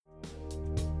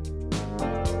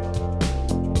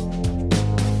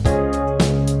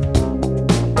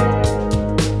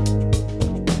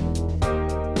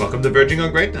Welcome to Verging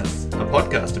on Greatness, a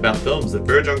podcast about films that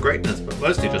verge on greatness, but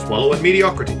mostly just wallow in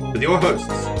mediocrity, with your hosts,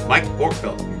 Mike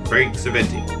Borkfeld and Craig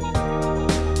Cerventi.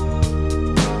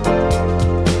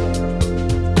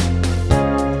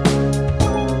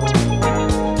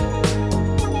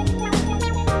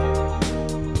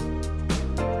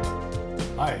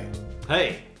 Hi.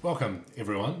 Hey, Welcome,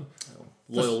 everyone.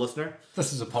 loyal listener.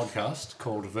 This is a podcast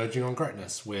called Verging on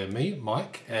Greatness, where me,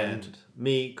 Mike, And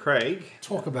me, Craig.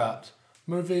 talk about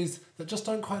movies that just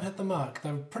don't quite hit the mark.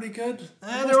 They're pretty good.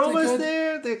 They're almost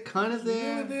there. They're kind of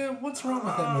Yeah, there. what's wrong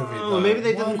with that movie? Oh, though? maybe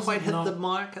they Why didn't does quite it hit not- the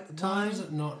mark at the Why time. does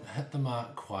it not hit the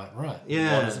mark quite right?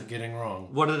 Yeah. What is it getting wrong?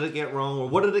 What did it get wrong, or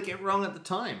what did it get wrong at the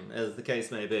time, as the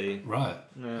case may be? Right.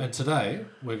 And today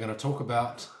we're going to talk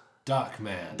about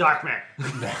Darkman. Darkman.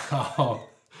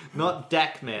 No, Not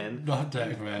Dakman. not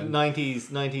Darkman.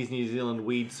 90s New Zealand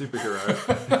weed superhero.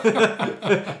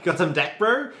 Got some Dak,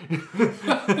 bro?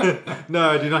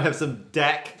 No, I do not have some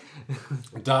Dak.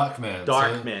 Darkman.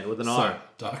 Darkman with an R.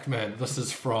 Darkman. This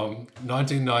is from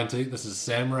 1990. This is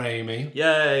Sam Raimi,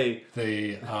 Yay!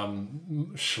 the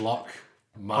schlock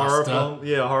Horror master. film.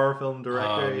 Yeah, horror film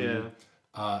director. Yeah.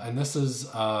 And this is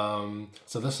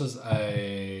this is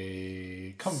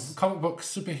a comic book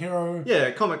superhero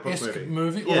Yeah, comic book esque movie.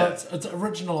 movie. Yeah. Well, it's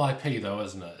original IP though,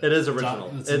 isn't it? It is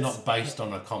original. It's It's not based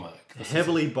on a comic. This is-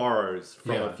 Heavily borrows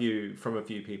from Yeah. a few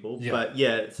people, Yeah. but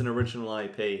yeah, it's an original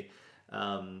IP.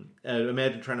 And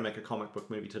imagine trying to make a comic book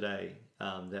movie today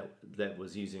that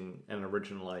was using an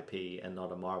original IP and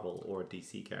not a Marvel or a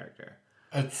DC character.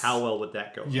 it's, How well would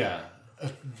that go? Yeah.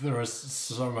 There is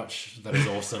so much that is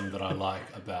awesome that I like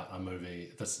about a movie.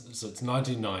 So it's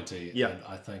 1990, Yeah. and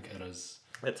I think it is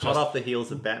It's hot off the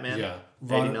heels of Batman. Yeah.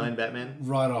 89 Batman.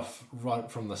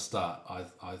 right from the start.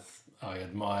 I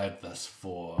admired this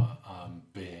for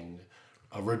being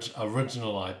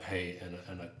original IP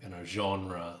in a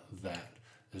genre that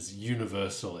is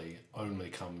universally only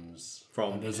comes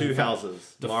From and is two in fact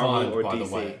houses, defined Marvel or by DC.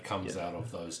 the way it comes out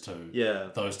of those two Yeah.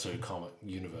 comic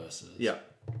universes. Yeah.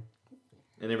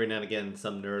 And every now and again,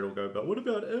 some nerd will go, but what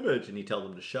about Image? And you tell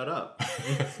them to shut up.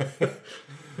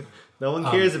 No one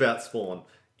cares about Spawn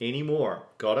anymore.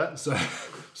 Got it?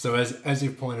 So as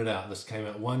you've pointed out, this came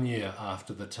out 1 year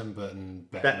after the Tim Burton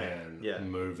Batman yeah.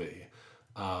 movie,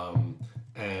 and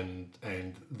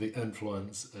the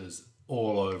influence is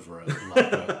all over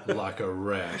it like a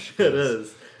rash. It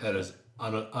is. It is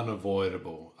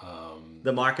unavoidable.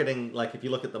 The marketing, like if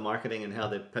you look at the marketing and how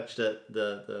they pitched it,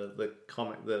 the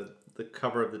comic, the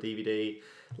cover of the DVD,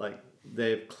 like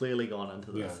they've clearly gone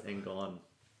into this and gone.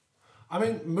 I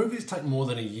mean, movies take more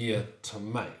than a year to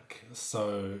make,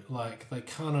 so like they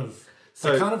kind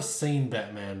of seen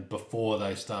Batman before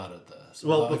they started this.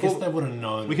 Well, I guess they would have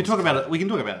known. We can talk about it. We can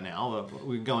talk about it now. But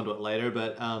we can go into it later.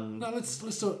 But No, let's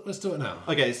do it now.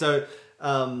 okay, so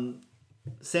Sam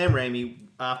Raimi,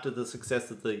 after the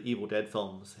success of the Evil Dead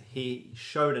films, he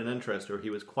showed an interest, or he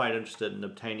was quite interested in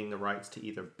obtaining the rights to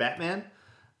either Batman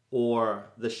or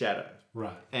The Shadow.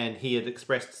 Right. And he had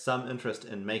expressed some interest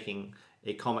in making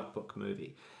a comic book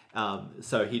movie.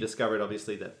 So he discovered,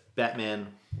 obviously, that Batman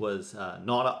was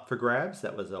not up for grabs.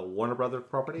 That was a Warner Brothers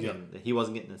property, Yeah. and he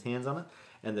wasn't getting his hands on it.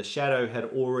 And The Shadow had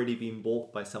already been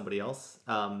bought by somebody else.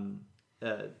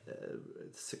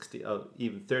 60,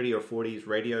 even 30 or 40s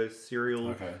radio serial,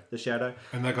 Okay. The Shadow.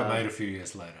 And that got made a few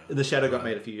years later. The Shadow got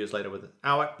made a few years later with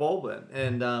Alec Baldwin,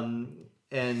 and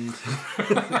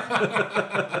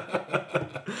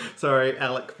sorry,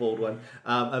 Alec Baldwin,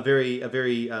 a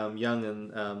very young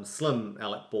and slim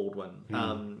Alec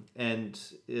Baldwin, and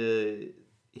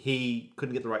he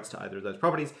couldn't get the rights to either of those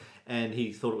properties, and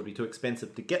he thought it would be too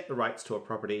expensive to get the rights to a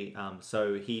property,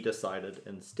 so he decided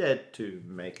instead to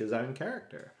make his own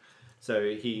character.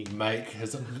 So he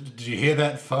Did you hear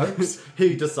that, folks?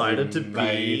 he decided to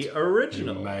Made- be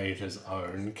original. He made his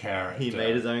own character. He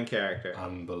made his own character.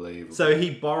 Unbelievable. So he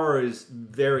borrows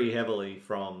very heavily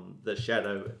from The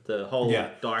Shadow, the whole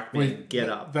Darkman get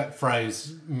up. That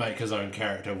phrase, make his own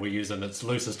character, we use in its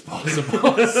loosest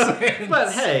possible sense.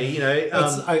 But hey, you know,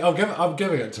 I'm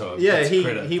giving it to him. yeah, That's he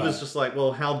credit, was but- just like,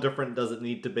 well, how different does it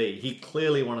need to be? He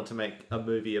clearly wanted to make a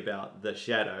movie about The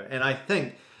Shadow. And I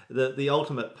think the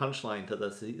ultimate punchline to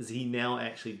this is he now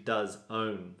actually does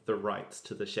own the rights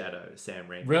to The Shadow, Sam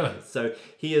Raimi. Really? So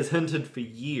he has hinted for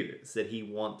years that he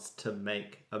wants to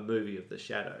make a movie of The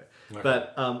Shadow. Okay.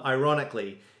 But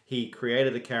ironically, he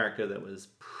created a character that was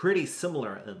pretty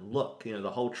similar in look. You know,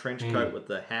 the whole trench coat with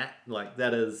the hat, like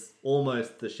that is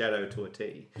almost The Shadow to a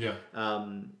T. Yeah.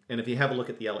 And if you have a look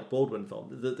at the Alec Baldwin film,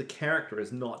 the character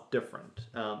is not different.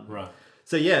 Right.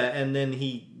 So yeah, and then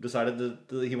he decided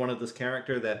that he wanted this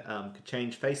character that could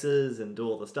change faces and do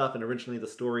all the stuff. And originally the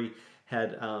story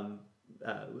had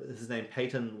his name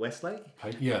Peyton Westlake.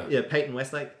 Peyton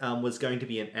Westlake was going to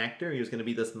be an actor. He was going to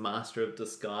be this master of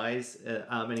disguise,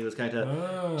 and he was going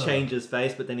to change his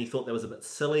face. But then he thought that was a bit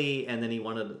silly, and then he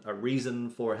wanted a reason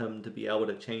for him to be able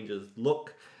to change his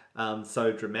look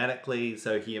so dramatically.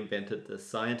 So he invented the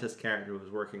scientist character who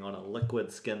was working on a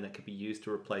liquid skin that could be used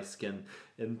to replace skin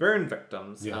in burn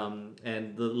victims.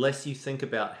 And the less you think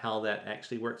about how that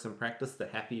actually works in practice, the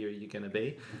happier you're going to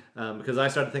be. Because I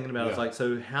started thinking about it, I was like,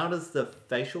 so how does the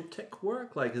facial tick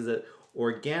work? Like, is it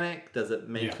organic? Does it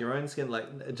make your own skin?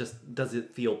 Like, does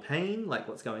it feel pain? Like,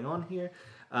 what's going on here?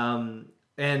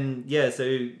 And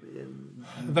so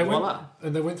they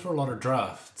went through a lot of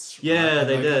drafts. Yeah, right?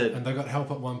 they did, and they got help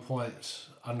at one point,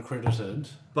 uncredited,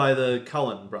 by the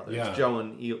Coen brothers, Joe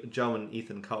and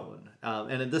Ethan Coen.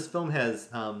 And this film has,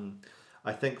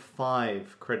 I think,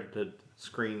 5 credited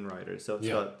screenwriters. So it's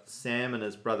got Sam and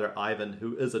his brother Ivan,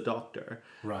 who is a doctor.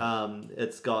 Right.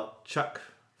 It's got Chuck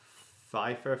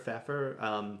Pfeiffer.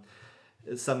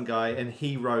 Some guy, and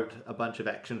he wrote a bunch of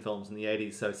action films in the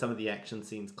 80s, so some of the action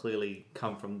scenes clearly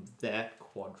come from that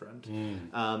quadrant.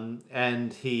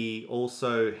 And he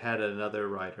also had another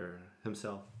writer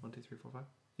himself. 1, 2, 3, 4, 5.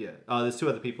 Yeah. There's 2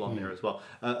 other people on there as well.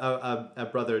 A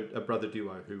brother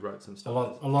duo who wrote some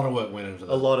stuff. A lot of work went into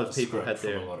that. A lot of people had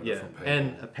their different people.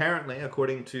 And apparently,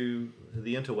 according to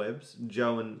the interwebs,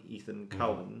 Joe and Ethan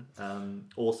Coen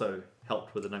also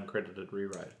helped with an uncredited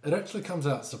rewrite. It actually comes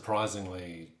out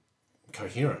surprisingly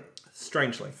coherent,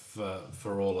 strangely,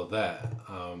 for all of that.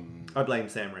 I blame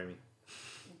Sam Raimi.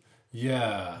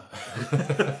 Yeah.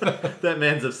 That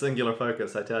man's of singular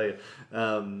focus, I tell you.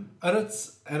 And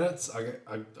it's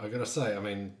I gotta say, I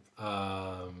mean,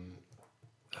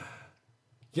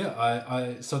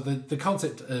 so the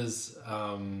concept is,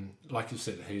 like you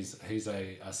said, he's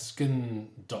a skin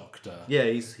doctor. Yeah,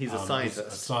 he's a scientist.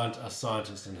 A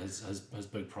scientist, and his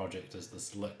big project is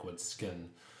this liquid skin.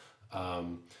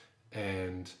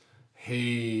 And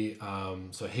he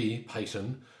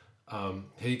Peyton,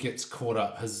 he gets caught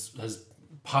up. His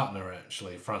partner,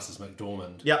 actually, Frances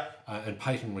McDormand. Yep. And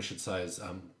Peyton, we should say, is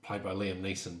played by Liam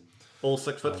Neeson. All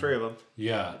 6'3" of them.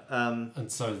 Yeah.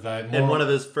 And so they in one of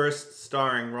his first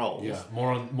starring roles. Yeah.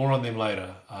 More on them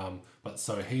later. But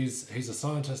so he's a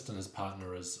scientist, and his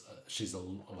partner is she's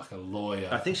like a lawyer.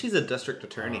 I think she's a district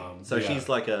attorney. She's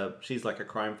like a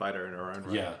crime fighter in her own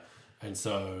right. Yeah. And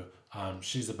so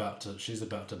she's about to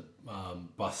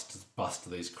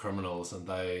bust these criminals, and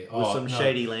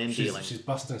shady land dealing. She's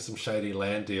busting some shady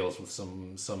land deals with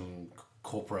some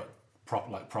corporate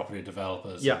property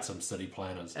developers and some city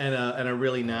planners, and a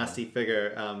really nasty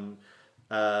figure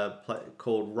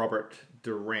called Robert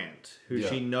Durant, who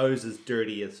she knows is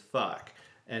dirty as fuck,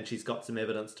 and she's got some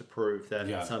evidence to prove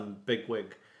that some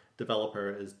bigwig developer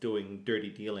is doing dirty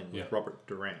dealing with Robert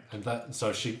Durant, and that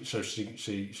she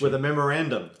with a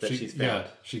memorandum that she's found. Yeah,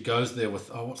 she goes there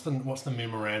with what's the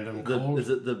memorandum called? Is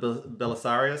it the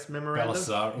Belisarius memorandum?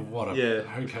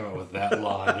 Who came up with that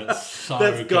line? It's so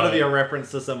that's got to be a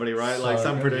reference to somebody, right? So, like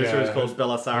some producer is called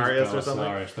Belisarius or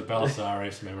something. The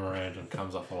Belisarius memorandum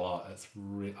comes up a lot.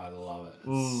 I love it.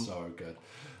 It's so good.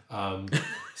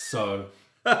 So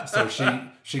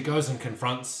she goes and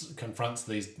confronts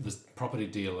this property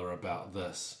dealer about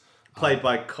this, played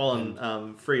by Colin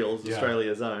Friels,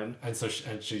 Australia's own. And so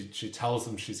she tells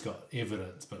him she's got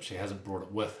evidence, but she hasn't brought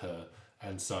it with her,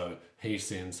 and so he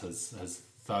sends his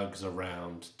thugs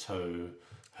around to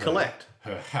collect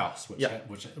her house, which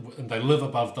and they live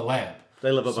above the lab.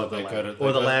 They live above the lab,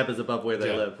 or the lab is above where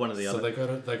they live. One or the other.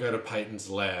 So they go to Peyton's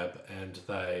lab, and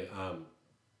they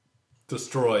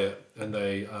destroy it, and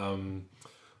they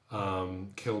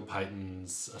kill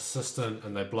Peyton's assistant,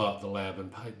 and they blow up the lab,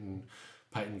 and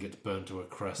Peyton gets burnt to a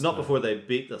crisp. Not before they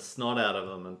beat the snot out of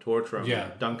him and torture him,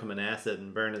 and dunk him in acid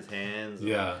and burn his hands.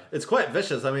 It's quite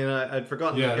vicious. I mean, I'd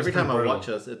forgotten. Every time I watch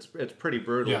this, it's pretty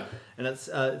brutal. Yeah. And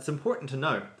it's important to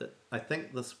note that I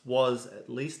think this was, at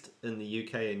least in the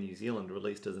UK and New Zealand,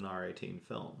 released as an R18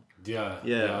 film. Yeah,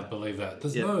 I believe that.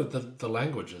 There's the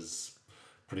language is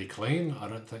pretty clean. I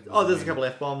don't think. There's a couple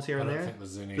F-bombs here and there. I don't think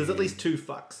there's any. There's at least 2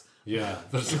 fucks. Yeah.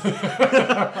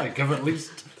 I give at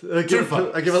least 2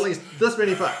 fucks. I give at least this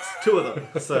many fucks. 2 of them.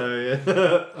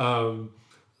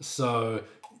 So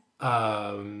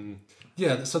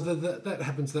So that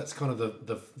happens. That's kind of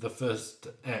the first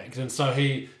act, and so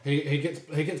he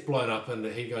gets blown up, and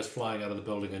he goes flying out of the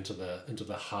building into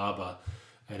the harbour,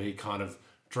 and he kind of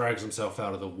drags himself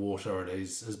out of the water, and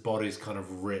his body's kind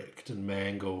of wrecked and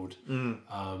mangled.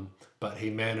 But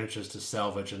he manages to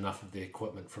salvage enough of the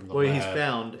equipment from the lab. He's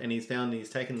he's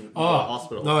taken to the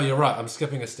hospital. No, you're right. I'm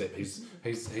skipping a step. His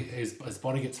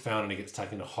body gets found and he gets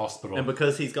taken to hospital. And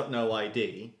because he's got no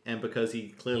ID, and because he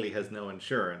clearly has no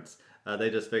insurance,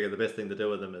 they just figure the best thing to do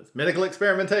with him is medical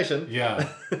experimentation. Yeah.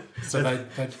 So they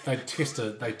test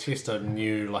a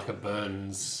new, like a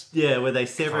burns. Yeah, where they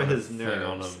sever kind of his thing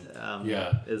nerves. on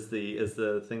him. is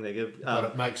the thing they give. But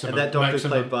it makes him and that doctor's makes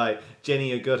him played by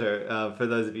Jenny Agutter. For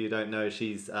those of you who don't know,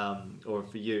 she's or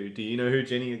for you, do you know who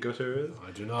Jenny Agutter is?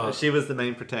 I do not. She was the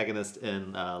main protagonist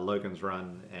in Logan's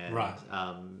Run and Right.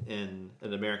 In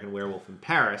An American Werewolf in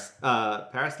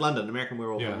London, American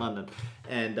Werewolf in London,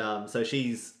 and so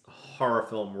she's horror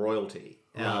film royalty,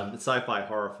 sci-fi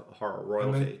horror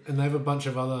royalty, and they have a bunch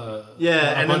of other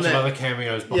other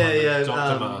cameos behind the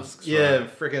doctor masks. Yeah,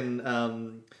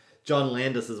 freaking John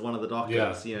Landis is one of the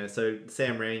doctors. You know, so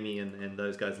Sam Raimi and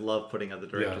those guys love putting other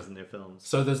directors in their films.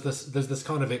 So there's this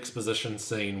kind of exposition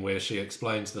scene where she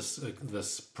explains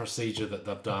this procedure that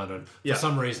they've done, and for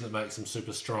some reason it makes him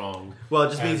super strong. Well,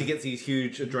 it just means he gets these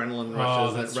huge adrenaline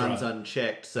rushes and it runs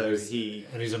unchecked. So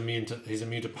he's immune to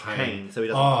pain. So he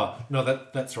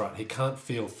doesn't. That's right. He can't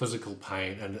feel physical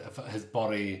pain, and his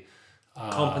body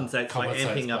compensates by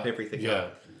amping up everything.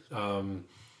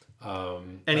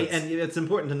 And it's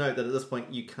important to note that at this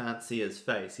point you can't see his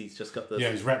face. He's just got this. Yeah,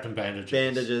 he's wrapped in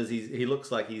bandages. He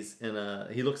looks like he's in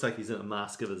a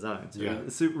mask of his own.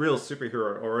 So real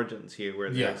superhero origins here,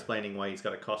 where they're explaining why he's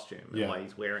got a costume and why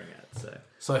he's wearing it.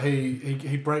 So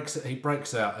he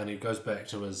breaks out and he goes back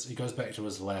to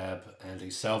his lab and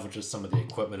he salvages some of the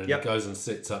equipment and he goes and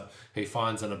sets up. He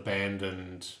finds an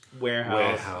abandoned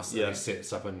warehouse and he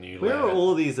sets up a new lab. Where are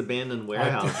all these abandoned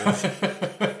warehouses?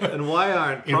 And why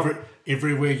aren't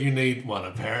everywhere you need one,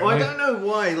 apparently? Well, I don't know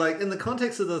why. Like, in the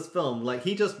context of this film, like,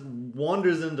 he just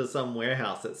wanders into some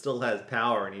warehouse that still has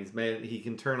power, and he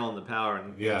can turn on the power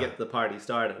and get the party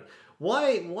started.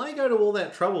 Why go to all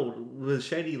that trouble with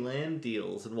shady land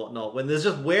deals and whatnot when there's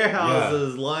just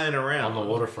warehouses lying around on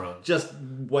the waterfront, just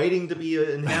waiting to be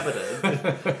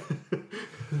inhabited?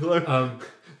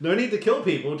 No need to kill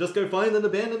people. Just go find an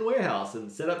abandoned warehouse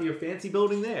and set up your fancy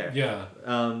building there. Yeah.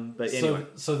 But anyway.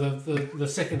 So the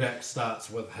second act starts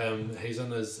with him. He's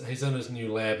in his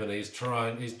new lab and he's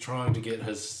trying to get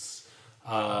his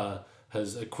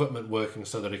equipment working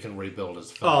so that he can rebuild his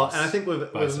face. Oh, and I think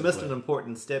we've missed an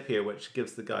important step here, which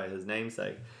gives the guy his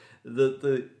namesake.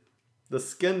 The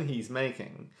skin he's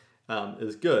making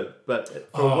is good, but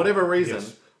for whatever reason,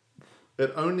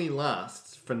 it only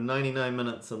lasts for 99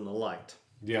 minutes in the light.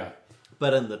 Yeah.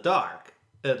 But in the dark,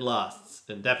 it lasts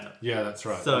indefinitely. Yeah, that's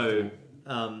right. So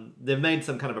they've made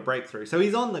some kind of a breakthrough. So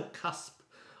he's on the cusp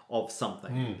of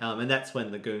something. And that's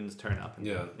when the goons turn up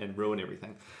and ruin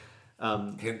everything.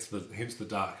 Hence the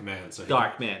dark man. So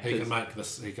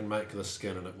he can make the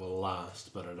skin and it will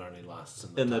last, but it only lasts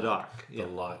in the dark. Yeah.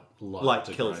 The light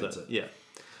kills it. Yeah.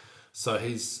 So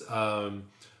he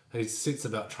sets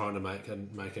about trying to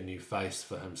make a new face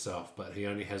for himself, but he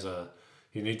only has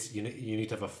you need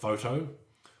to have a photo.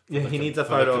 Yeah, he needs a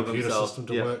photo of himself. Computer system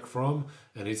to work from,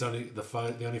 and he's only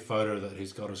the only photo that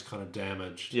he's got is kind of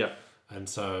damaged. Yeah, and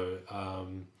so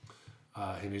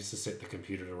he needs to set the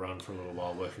computer to run for a little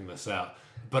while working this out.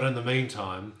 But in the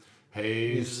meantime,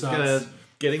 he starts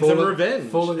getting some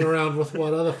revenge, fooling around with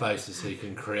what other faces he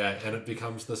can create, and it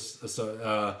becomes this.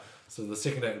 So the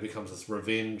second act becomes this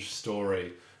revenge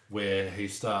story where he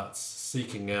starts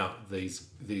seeking out these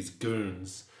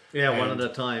goons. Yeah, one at a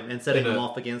time, and setting them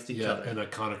off against each other. In a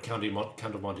kind of Count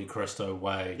of Monte Cristo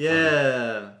way.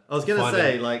 Yeah. I was going to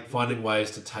say, like... Finding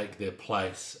ways to take their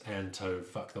place and to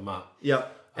fuck them up.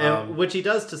 Yep. And which he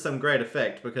does to some great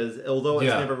effect, because although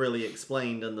it's never really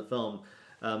explained in the film,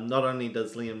 not only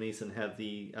does Liam Neeson have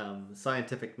the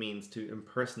scientific means to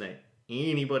impersonate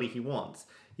anybody he wants,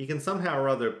 he can somehow or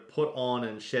other put on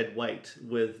and shed weight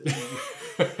with...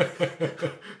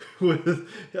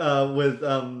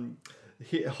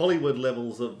 Hollywood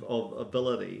levels of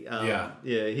ability.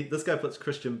 This guy puts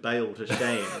Christian Bale to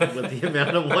shame with the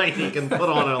amount of weight he can put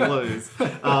on and lose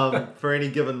for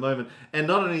any given moment. And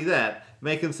not only that,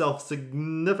 make himself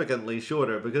significantly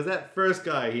shorter, because that first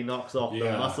guy he knocks off, the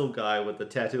muscle guy with the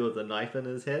tattoo of the knife in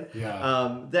his head,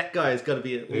 that guy is going to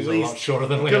be at least a lot shorter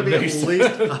than Liam Neeson. At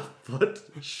least a foot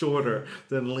shorter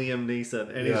than Liam Neeson,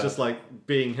 and he's just like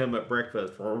being him at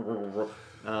breakfast.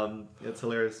 It's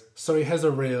hilarious. So he has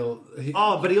a real...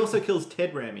 but he also kills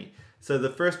Ted Raimi. So the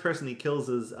first person he kills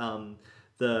is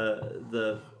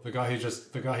the guy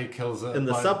who kills it in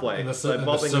the subway, in the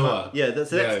bobbing him up. Yeah, that's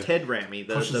Ted Raimi.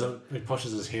 He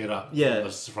pushes his head up. Yeah.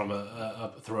 from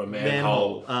through a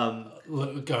manhole,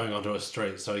 going onto a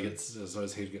street, so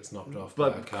his head gets knocked off,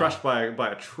 but crushed by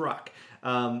a truck.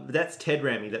 That's Ted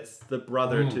Raimi. That's the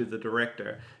brother to the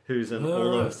director, who's in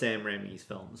all of Sam Raimi's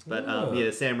films. But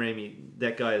Sam Raimi,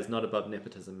 that guy is not above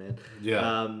nepotism, man.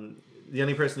 Yeah. The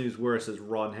only person who's worse is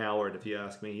Ron Howard, if you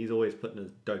ask me. He's always putting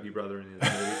his dopey brother in his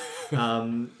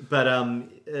movies.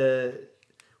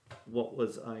 What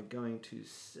was I going to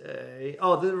say?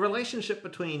 Oh, the relationship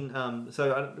between...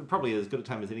 probably as good a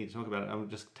time as any to talk about it. I'm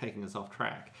just taking us off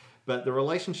track. But the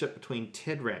relationship between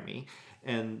Ted Raimi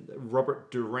and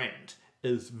Robert Durant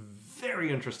is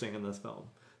very interesting in this film.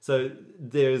 So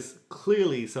there's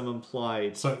clearly some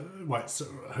implied... So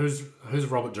who's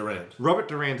Robert Durant? Robert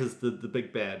Durant is the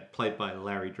big bad, played by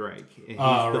Larry Drake. He's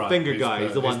the finger guy.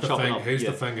 He's the one chopping off. He's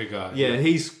the finger guy. Yeah,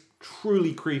 he's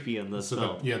truly creepy in this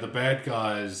film. The bad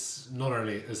guy is... Not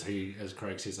only is he, as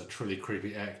Craig says, a truly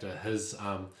creepy actor, his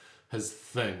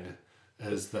thing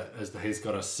is that he's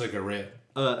got a cigarette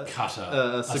cutter,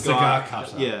 a cigar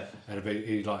cutter. Yeah, and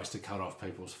he likes to cut off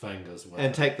people's fingers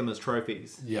and take them as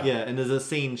trophies. Yeah, and there's a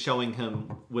scene showing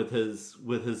him with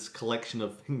his collection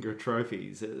of finger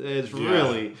trophies. It's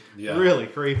really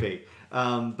creepy.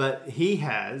 But he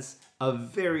has a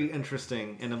very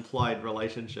interesting and implied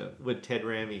relationship with Ted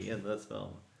Raimi in this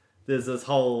film. There's this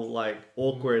whole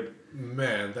awkward...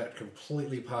 Man, that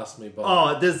completely passed me by.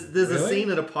 Oh, there's a scene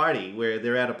at a party where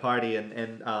they're at a party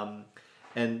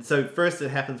and so first it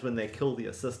happens when they kill the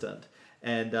assistant.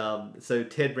 And so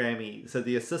Ted Raimi, so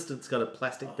the assistant's got a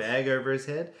plastic bag over his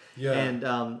head. Yeah.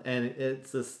 And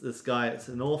it's this guy, it's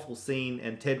an awful scene,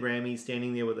 and Ted Raimi's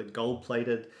standing there with a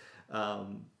gold-plated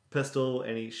pistol,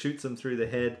 and he shoots him through the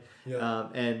head. Yeah.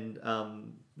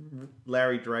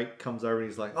 Larry Drake comes over and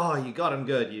he's like, "Oh, you got him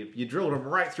good. You drilled him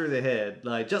right through the head,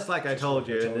 just like I told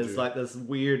you." And there's this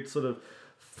weird sort of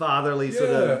fatherly I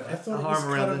thought it was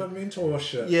kind of a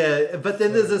mentorship. Yeah, but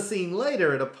then there's a scene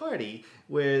later at a party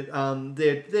where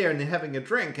they're there and they're having a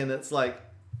drink, and it's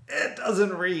it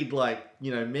doesn't read like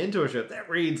mentorship. That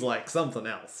reads like something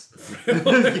else.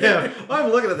 Yeah,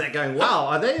 I'm looking at that going, "Wow,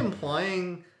 are they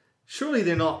implying? Surely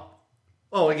they're not."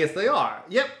 Oh, I guess they are.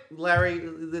 Yep, Larry,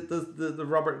 the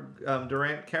Robert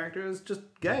Durant character is just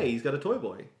gay. He's got a toy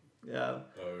boy. Yeah.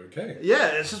 Okay. Yeah,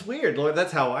 it's just weird.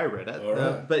 That's how I read it. All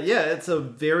right. But yeah, it's a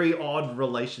very odd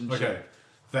relationship.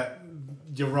 Okay.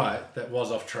 You're right. That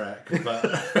was off track, but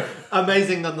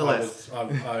amazing nonetheless.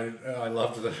 I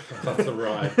loved the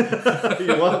ride.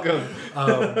 You're welcome.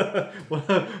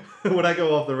 When I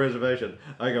go off the reservation,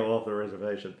 I go off the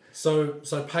reservation. So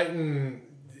Peyton.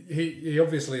 He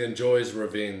obviously enjoys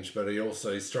revenge, but he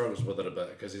struggles with it a bit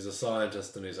because he's a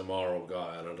scientist and he's a moral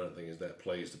guy, and I don't think he's that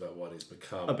pleased about what he's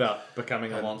become. About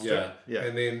becoming a monster. Yeah.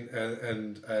 And then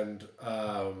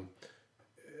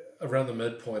around the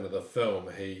midpoint of the film,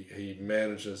 he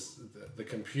manages, the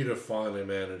computer finally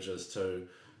manages to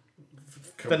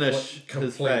complete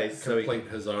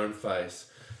his own face,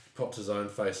 puts his own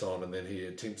face on, and then he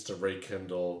attempts to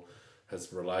rekindle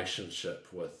his relationship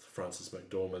with Frances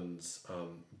McDormand's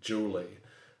Julie,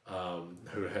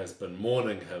 who has been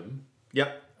mourning him.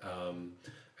 Yep. And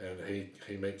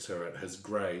he meets her at his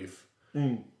grave.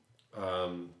 Mm.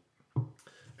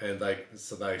 And they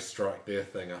strike their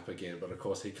thing up again, but of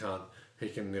course he can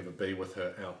never be with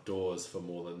her outdoors for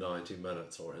more than 90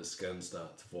 minutes or his skin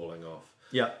starts falling off.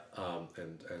 Yeah.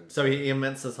 And so he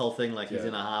invents this whole thing he's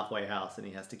in a halfway house and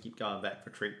he has to keep going back for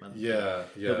treatment. Yeah.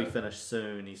 He'll be finished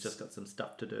soon. He's just got some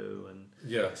stuff to do and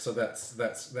so that's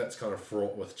kind of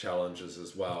fraught with challenges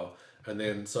as well. And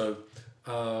then second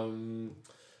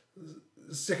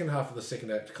half of the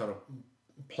second act kind of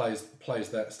plays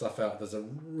that stuff out. There's a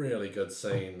really good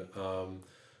scene at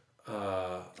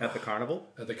the carnival.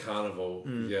 At the carnival,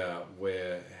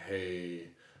 where he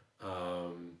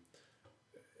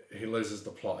loses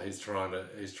the plot. He's trying to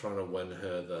win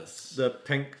her the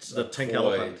pink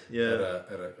elephant. Yeah.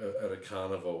 At a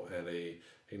carnival, and he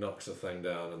knocks the thing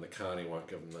down, and the carny won't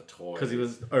give him the toy because he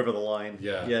was over the line.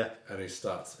 Yeah. Yeah. And he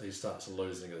starts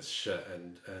losing his shit,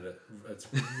 and it's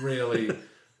really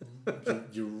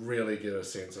you really get a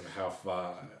sense of how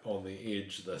far on the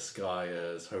edge this guy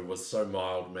is, who was so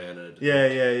mild mannered.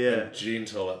 And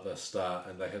gentle at the start,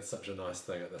 and they had such a nice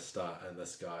thing at the start, and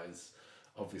this guy's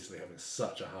obviously having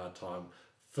such a hard time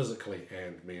physically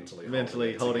and mentally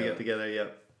holding it together. Yeah,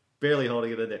 barely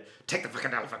holding it in there. Take the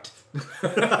fucking elephant.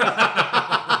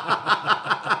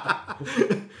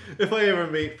 If I ever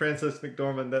meet Frances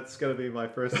McDormand, that's going to be my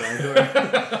first line.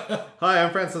 Hi, I'm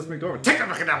Frances McDormand. Take the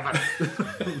fucking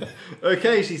elephant.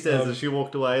 Okay, she says as she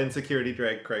walked away, and security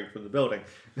dragged Craig from the building.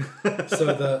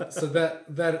 so that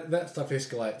stuff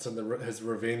escalates, and his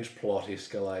revenge plot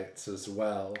escalates as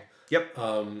well. Yep.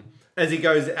 As he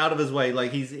goes out of his way,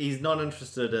 like he's not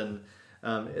interested in.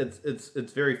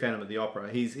 It's very Phantom of the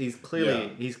Opera. He's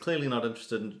clearly not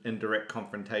interested in direct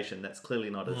confrontation. That's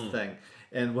clearly not his thing.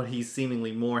 And what he's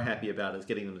seemingly more happy about is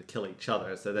getting them to kill each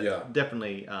other. So that's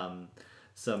definitely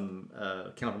some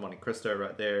Count of Monte Cristo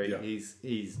right there. Yeah.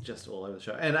 He's just all over the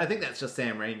show. And I think that's just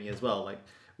Sam Raimi as well. Like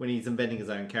when he's inventing his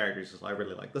own character, he's just like, I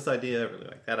really like this idea, I really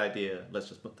like that idea. Let's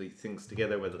just put these things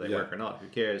together, whether they work or not. Who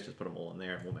cares? Just put them all in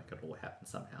there, and we'll make it all happen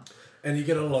somehow. And you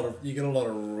get a lot of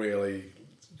really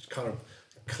kind of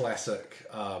classic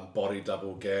body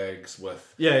double gags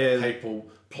with people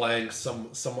playing some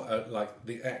like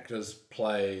the actors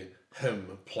play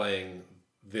him playing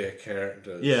their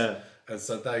characters. Yeah. And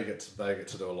so they get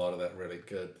to do a lot of that really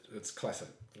good. It's classic,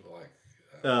 like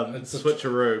it's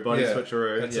switcheroo, body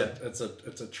switcheroo. It's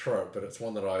a trope, but it's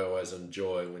one that I always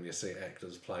enjoy when you see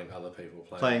actors playing other people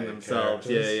playing themselves.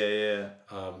 Characters.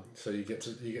 So you get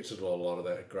to do a lot of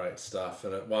that great stuff.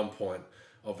 And at one point,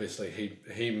 obviously,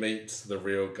 he meets the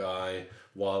real guy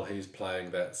while he's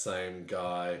playing that same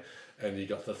guy. And you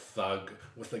got the thug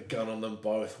with the gun on them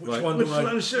both. Which one do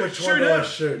I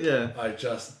shoot? Yeah, I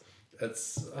just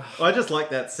like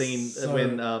that scene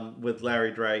when with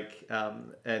Larry Drake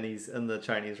and he's in the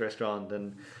Chinese restaurant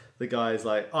and the guy's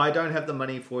like, I don't have the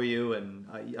money for you, and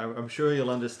I'm sure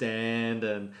you'll understand,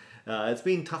 and it's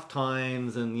been tough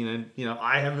times, and you know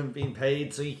I haven't been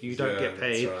paid, so you don't get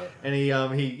paid. Right. And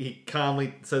he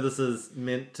calmly. So this is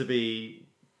meant to be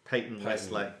Peyton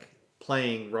Westlake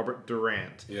playing Robert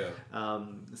Durant. Yeah.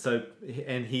 So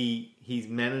he's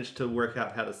managed to work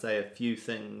out how to say a few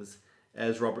things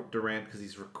as Robert Durant because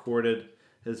he's recorded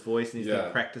his voice and he's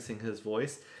been practicing his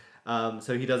voice.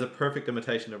 So he does a perfect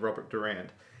imitation of Robert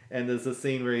Durant. And there's a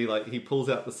scene where he pulls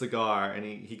out the cigar and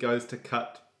he goes to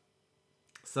cut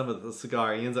some of the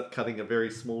cigar. He ends up cutting a very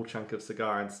small chunk of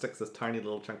cigar and sticks this tiny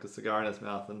little chunk of cigar in his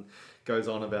mouth and goes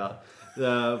on about, by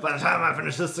the time I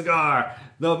finish this cigar,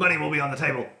 the money will be on the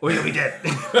table or you'll be dead.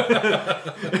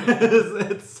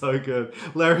 It's so good.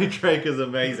 Larry Drake is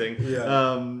amazing.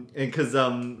 Yeah. And because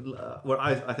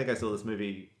I think I saw this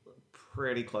movie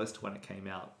pretty close to when it came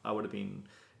out. I would have been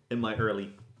in my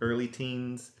early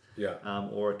teens. Yeah.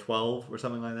 Or 12 or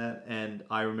something like that. And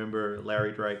I remember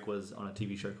Larry Drake was on a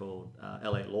TV show called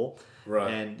LA Law. Right.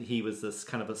 And he was this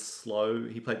kind of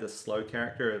he played this slow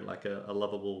character, like a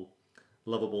lovable,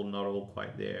 not all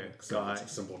quite there guy.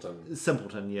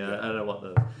 Simpleton, yeah. I don't know what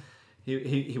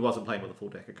he wasn't playing with a full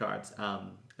deck of cards. He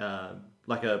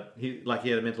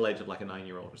had a mental age of like a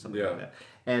 9-year-old or something like that.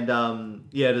 And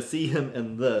to see him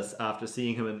in this after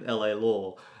seeing him in LA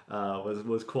Law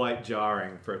was quite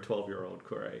jarring for a 12-year-old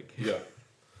Craig. Yeah.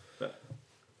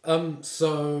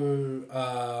 So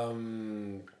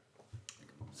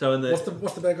in the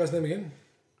what's the bad guy's name again?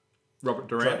 Robert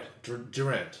Durant.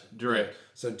 Durant. Yeah.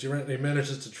 So Durant, he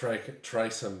manages to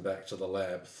trace him back to the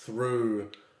lab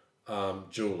through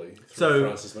Julie, through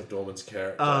Frances McDormand's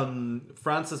character.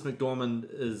 Frances McDormand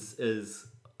is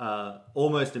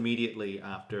almost immediately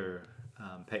after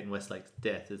Peyton Westlake's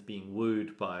death is being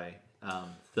wooed by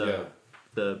the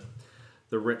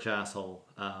rich asshole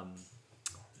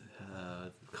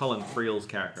Colin Friel's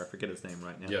character. I forget his name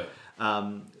right now. Yeah.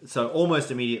 So almost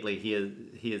immediately he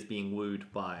is being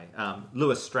wooed by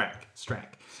Louis Strack.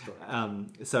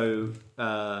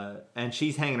 And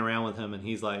she's hanging around with him, and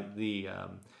he's like the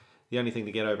only thing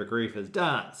to get over grief is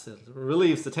dance. It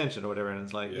relieves the tension or whatever. And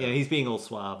it's like he's being all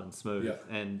suave and smooth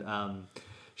and.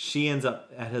 She ends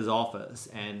up at his office,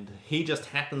 and he just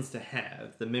happens to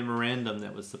have the memorandum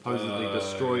that was supposedly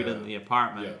destroyed in the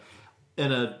apartment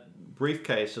in a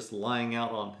briefcase just lying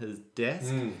out on his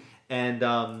desk. And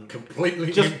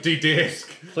completely empty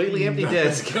desk. Completely empty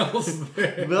desk.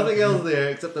 Nothing else there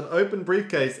except an open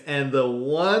briefcase and the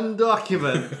one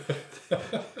document.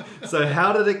 So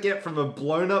how did it get from a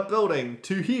blown up building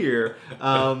to here?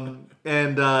 And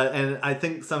I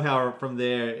think somehow from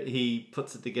there he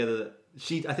puts it together.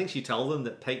 I think she tells him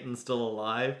that Peyton's still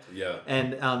alive. Yeah.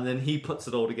 And then he puts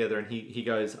it all together and he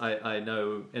goes, I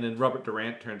know. And then Robert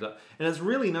Durant turns up. And it's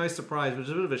really no surprise, which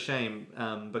is a bit of a shame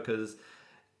because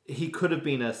he could have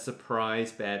been a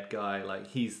surprise bad guy. Like,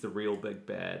 he's the real big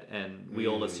bad. And we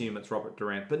all assume it's Robert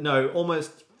Durant. But no,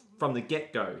 almost from the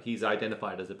get-go, he's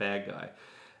identified as a bad guy.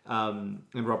 And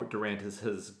Robert Durant is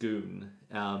his goon.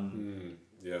 And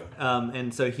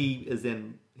so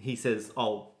he says,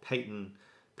 oh, Peyton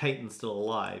Peyton's still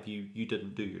alive. You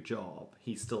didn't do your job.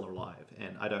 He's still alive,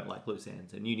 and I don't like loose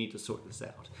ends, and you need to sort this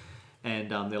out.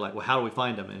 And they're like, well, how do we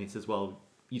find him? And he says, well,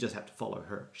 you just have to follow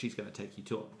her. She's going to take you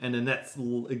to him. And then that's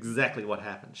exactly what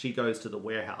happens. She goes to the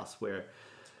warehouse where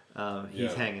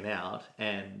he's hanging out,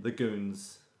 and the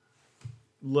goons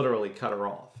literally cut her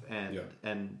off.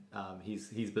 And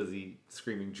he's busy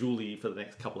screaming Julie for the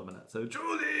next couple of minutes. So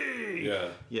Julie!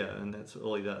 Yeah, and that's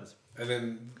all he does. And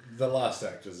then the last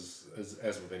act is as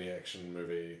with any action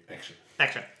movie,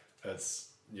 action.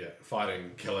 It's,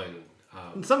 fighting, killing.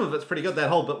 And some of it's pretty good. That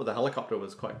whole bit with the helicopter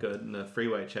was quite good, and the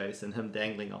freeway chase, and him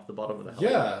dangling off the bottom of the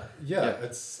helicopter. Yeah.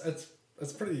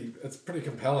 It's pretty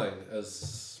compelling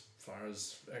as far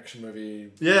as action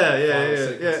movie.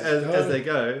 As they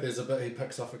go. There's a bit he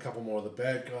picks off a couple more of the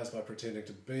bad guys by pretending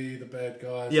to be the bad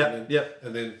guys.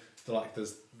 And then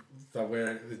they're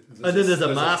wearing. There's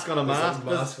a mask on a mask.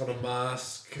 Mask on a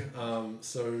mask.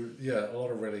 So yeah, a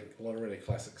lot of really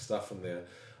classic stuff in there.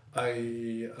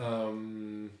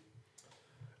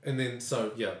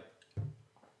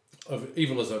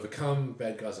 Evil is overcome,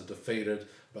 bad guys are defeated,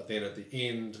 but then at the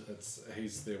end,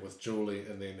 he's there with Julie,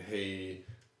 and then he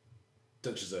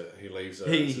ditches it. He leaves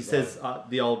her. He says,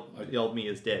 "The old me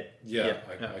is dead."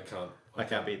 I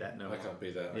can't be that. No, I can't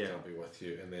be that. I can't be with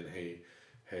you. And then he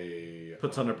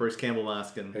puts on a Bruce Campbell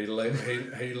mask and he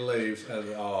leaves, and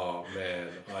oh man,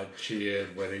 I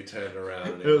cheered when he turned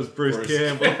around. It was Bruce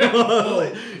Campbell.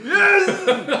 Yes.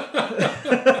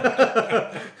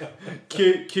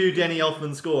 Cue Danny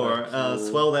Elfman score.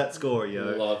 Swell that score,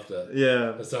 yo. Loved it.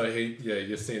 Yeah. So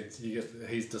you sense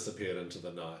he's disappeared into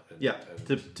the night. And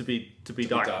to be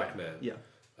Dark Man. Yeah.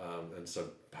 And so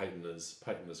Peyton is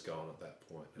gone at that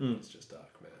point, and it's just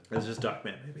Dark Man. It's just Dark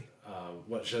Man, baby.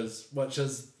 Which is what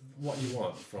you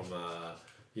want from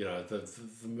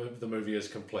the movie is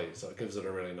complete, so it gives it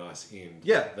a really nice end.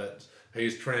 Yeah. That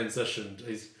he's transitioned.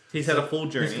 He's had a full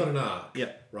journey. He's got an arc.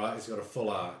 Yeah. Right. He's got a full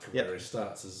arc where he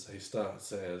starts as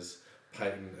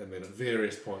Peyton, and then at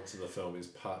various points in the film he's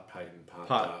part Peyton, part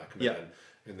Dark Man. Yeah.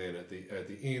 And then at the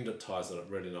end it ties it up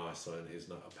really nicely, and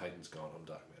Peyton's gone. I'm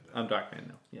Dark Man now. I'm Dark Man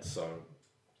now. Yeah. So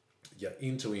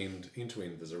end to end,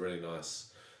 there's a really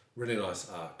nice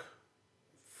arc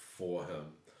for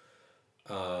him.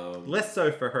 Less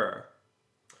so for her,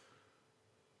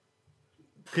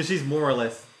 because she's more or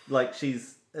less like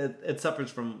it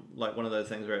suffers from like one of those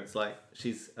things where it's like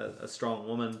she's a strong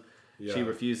woman. Yeah. She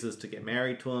refuses to get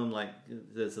married to him. Like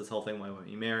there's this whole thing, why won't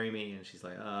you marry me? And she's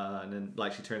like, and then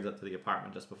like she turns up to the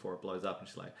apartment just before it blows up, and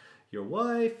she's like, your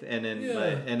wife, and then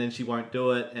and then she won't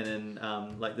do it, and then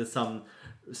like there's some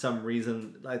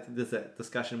reason, like there's that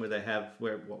discussion where they have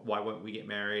why won't we get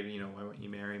married? Why won't you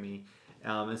marry me?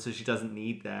 And so she doesn't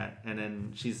need that, and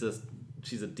then she's a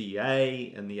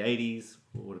DA in the 80s,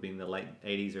 would have been the late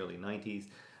 80s, early 90s.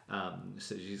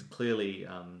 So she's clearly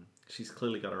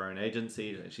got her own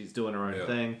agency. She's doing her own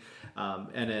thing,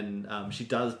 and then she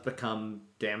does become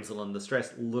damsel in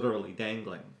distress, literally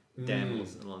dangling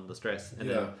damsel in distress, and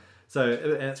then. So,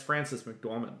 and it's Frances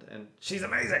McDormand, and she's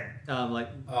amazing.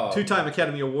 Two-time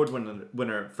Academy Award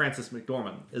winner Frances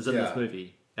McDormand is in this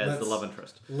movie as the love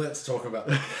interest. Let's talk about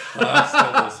the cast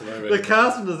in this movie. The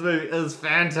cast in this movie is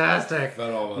fantastic.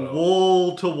 Phenomenal.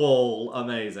 Wall to wall,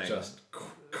 amazing. Just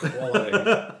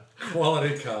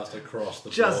quality cast across the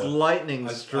board. Just lightning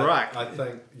struck. I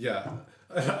think,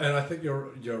 and I think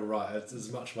you're right. It's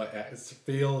as much by it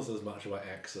feels as much by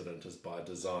accident as by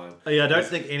design. Yeah, I don't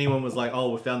think anyone was like,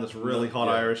 "Oh, we found this really hot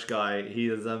Irish guy. He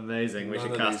is amazing. We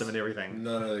should cast him in everything."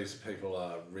 None of these people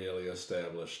are really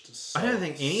established. I don't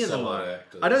think any of them are.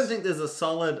 Actors. I don't think there's a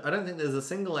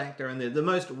single actor in there. The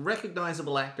most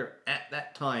recognizable actor at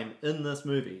that time in this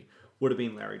movie would have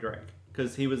been Larry Drake,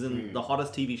 because he was in the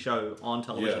hottest TV show on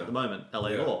television at the moment,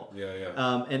 LA Law.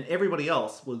 And everybody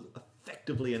else was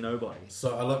effectively a nobody.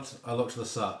 So I looked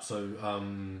this up. So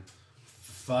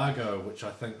Fargo, which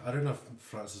I don't know if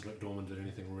Frances McDormand did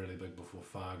anything really big before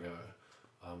Fargo.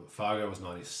 Fargo was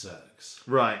 96.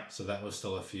 Right. So that was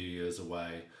still a few years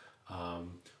away.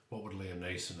 What would Liam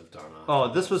Neeson have done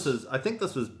after I think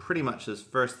this was pretty much his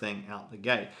first thing out the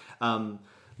gate. Liam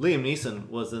Neeson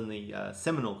was in the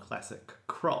seminal classic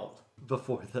Krull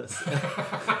before this.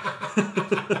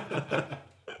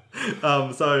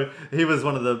 So he was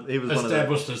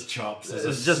established his chops as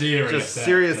a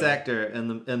serious actor in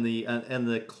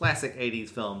the classic 80s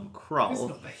film Krull. He's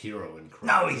not the hero in Krull.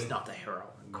 No, he's not the hero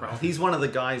in Krull. He's one of the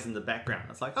guys in the background.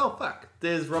 It's like, oh fuck,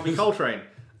 there's Robbie Coltrane.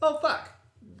 Oh fuck,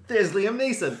 there's Liam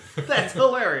Neeson. That's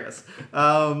hilarious.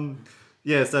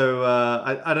 So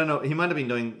I don't know. He might have been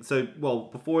doing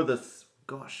before this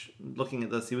looking at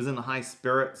this, he was in High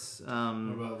Spirits.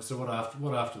 So what after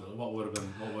that? What would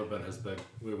have been his big?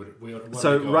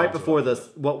 So right before this,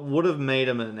 what would have made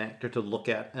him an actor to look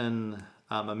at in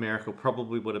America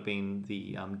probably would have been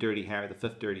the Dirty Harry, the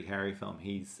fifth Dirty Harry film.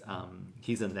 He's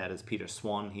in that as Peter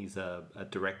Swan. He's a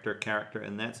director character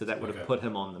in that, so that would have put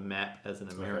him on the map as an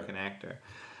American actor.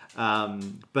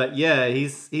 But yeah,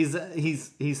 he's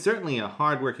certainly a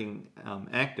hardworking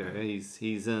actor.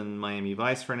 He's in Miami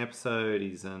Vice for an episode.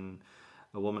 He's in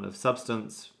A Woman of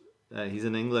Substance. He's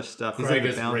in English stuff. Craig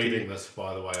is reading this,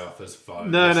 by the way, off his phone.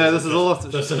 No, this is all off the...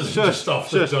 This is just off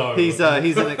the dome. He's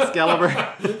in Excalibur.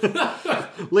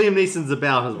 Liam Neeson's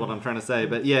about is what I'm trying to say.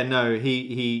 But yeah, no,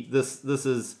 this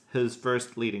is his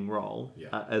first leading role.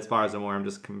 Yeah. As far as I'm aware, I'm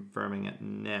just confirming it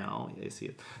now. Yeah, you see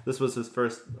it. This was his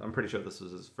first... I'm pretty sure this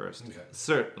was his first,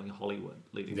 certainly Hollywood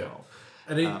leading role.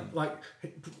 And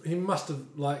he must have...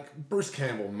 Bruce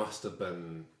Campbell must have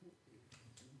been...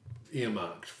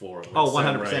 earmarked for it when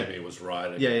 100%. Sam Raimi was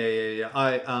writing. Yeah.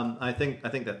 I think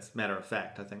that's matter of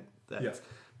fact. I think that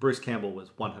Bruce Campbell was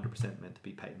 100% meant to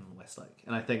be Peyton Westlake,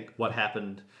 and I think what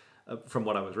happened, from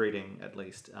what I was reading at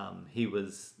least,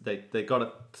 they got it.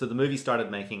 So the movie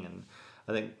started making, and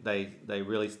I think they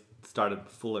really started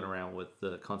fooling around with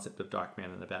the concept of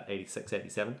Darkman in about 86,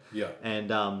 87. Yeah, and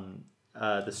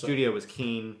the studio was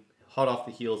keen, hot off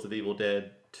the heels of Evil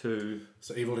Dead 2.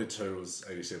 So Evil Dead 2 was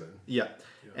 87. Yeah.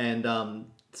 And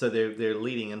so they're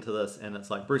leading into this, and it's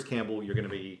like, Bruce Campbell, you're going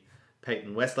to be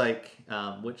Peyton Westlake,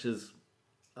 which is,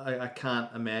 I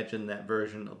can't imagine that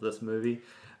version of this movie.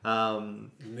 No.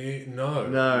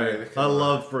 I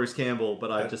love Bruce Campbell,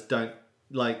 but I just don't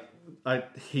like.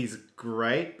 He's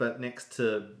great, but next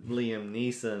to Liam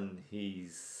Neeson,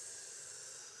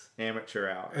 he's amateur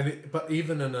hour. But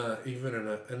even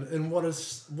in what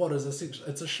is essentially,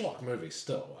 it's a schlock movie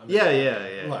still. I mean,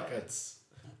 yeah. Like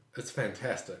it's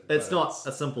fantastic. It's not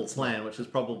A Simple Plan, which is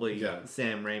probably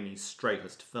Sam Raimi's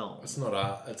straightest film. It's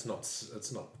not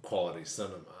quality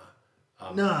cinema.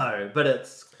 No, but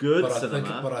it's good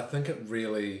cinema. I think it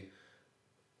really.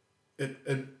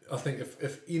 I think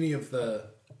if any of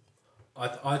the.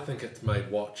 I think it's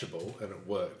made watchable and it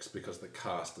works because the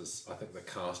cast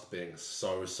being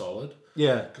so solid.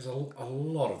 Yeah. Because a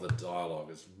lot of the dialogue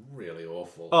is really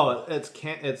awful. Oh, it's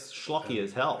schlocky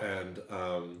as hell. And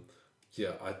Liam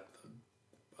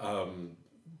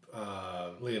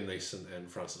Neeson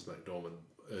and Frances McDormand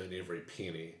earn every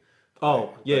penny.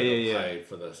 Paid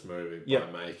for this movie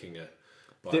by making it.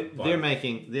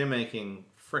 They're making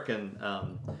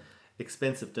frickin'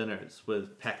 expensive dinners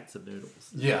with packets of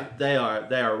noodles. Yeah, they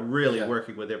are really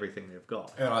working with everything they've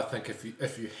got. And I think if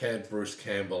you had Bruce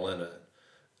Campbell in it,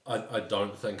 I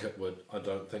don't think it would. I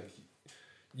don't think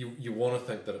you want to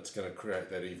think that it's going to create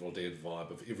that Evil Dead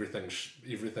vibe of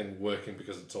everything working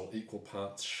because it's all equal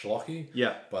parts schlocky.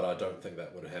 Yeah, but I don't think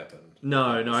that would happen.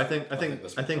 No. I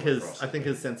think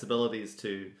his sensibilities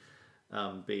to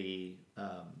be.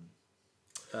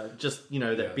 Just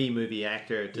that B movie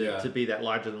actor to be that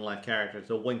larger than life character,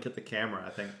 to wink at the camera, I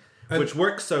think, which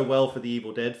works so well for the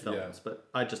Evil Dead films, but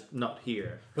I just not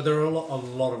here. But there are a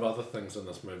lot of other things in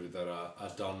this movie that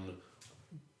are done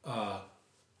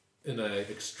in an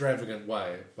extravagant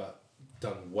way, but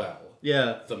done well.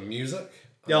 Yeah, the music.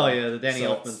 The Danny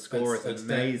Elfman score is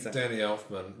amazing. Danny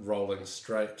Elfman rolling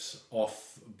straight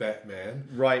off Batman,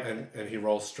 right? And he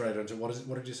rolls straight into what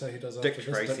did you say he does? Dick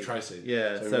after Tracy. Dick Tracy.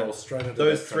 Yeah, so he rolls straight into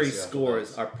those three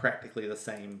scores are practically the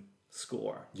same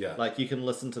score. Yeah, like you can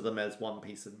listen to them as one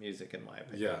piece of music, in my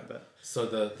opinion. Yeah, but so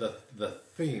the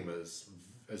theme is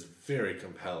very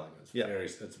compelling.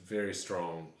 It's very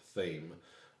strong theme,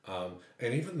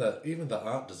 and even the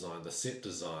art design, the set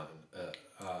design.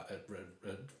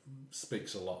 It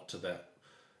speaks a lot to that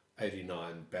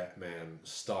 89 Batman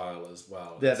style as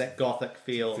well. Yeah, that gothic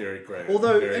feel. Very great.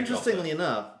 Although, interestingly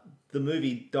enough, the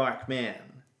movie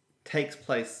Darkman takes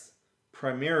place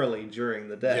primarily during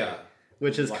the day,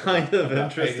 which is kind of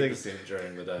interesting. 80%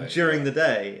 during the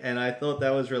day. And I thought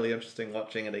that was really interesting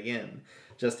watching it again.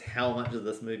 Just how much of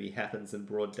this movie happens in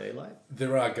broad daylight.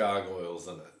 There are gargoyles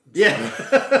in it.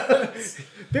 Yeah.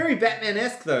 Very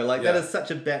Batman-esque though. That is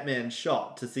such a Batman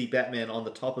shot to see Batman on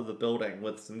the top of the building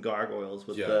with some gargoyles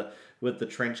with the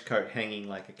trench coat hanging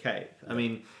like a cape. I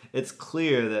mean, it's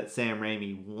clear that Sam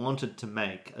Raimi wanted to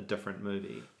make a different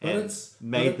movie and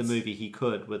made the movie he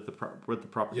could with the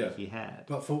property he had.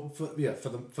 But for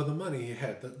the money he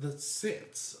had, the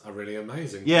sets are really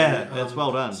amazing. Yeah, it's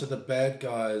well done. So the bad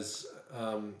guys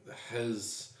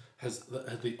has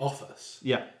the office.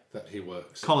 Yeah. that he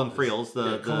works. Colin Friel's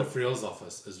Colin Friel's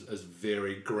office is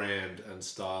very grand and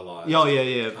stylized. Oh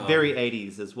yeah, very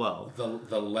 80s as well.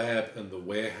 The lab in the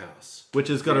warehouse, which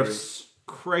has got a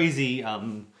crazy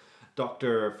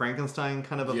Dr. Frankenstein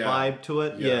kind of a vibe to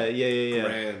it. Yeah.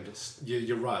 Grand.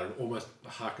 You're right. It almost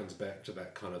harkens back to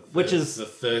that kind of which is the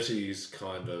 30s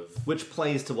kind of, which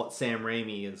plays to what Sam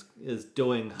Raimi is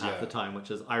doing half the time,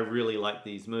 which is I really like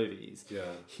these movies. Yeah.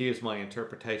 Here's my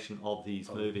interpretation of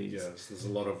these movies. Yes, there's a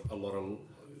lot of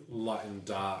light and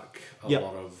dark. A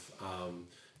lot of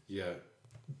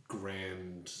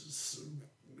grand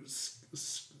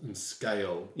in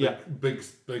scale. Big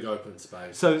open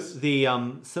space. So the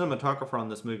cinematographer on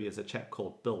this movie is a chap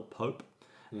called Bill Pope,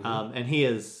 and he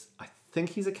is, I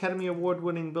think he's Academy Award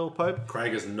winning Bill Pope.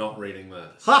 Craig is not reading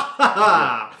this.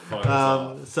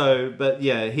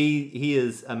 He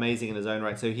is amazing in his own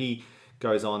right. So he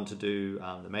goes on to do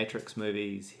the Matrix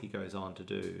movies. He goes on to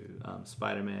do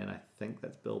Spider-Man. I think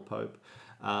that's Bill Pope.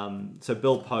 So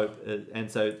Bill Pope,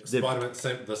 Spider-Man,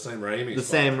 the Sam Raimi.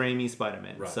 Sam Raimi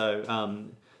Spider-Man. Right. So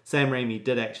Sam Raimi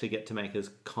did actually get to make his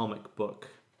comic book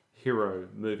hero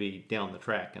movie down the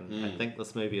track, and I think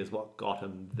this movie is what got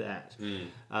him that.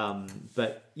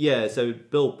 So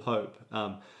Bill Pope,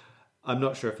 I'm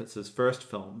not sure if it's his first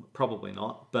film, probably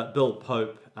not, but Bill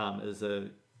Pope is a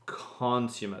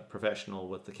consummate professional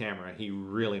with the camera. He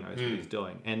really knows what he's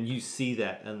doing, and you see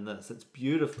that in this. It's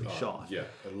beautifully shot. Yeah,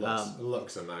 it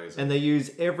looks amazing. And they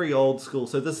use every old school.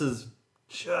 So this is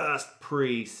just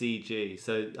pre-CG.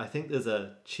 So I think there's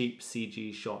a cheap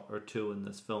CG shot or two in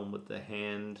this film with the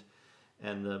hand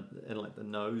and the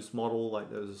nose model. Like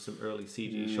those are some early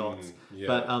CG shots. Yeah.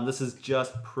 But this is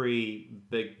just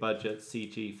pre-big budget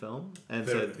CG film. And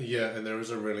and there is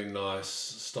a really nice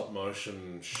stop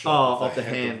motion shot of the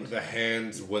hand. The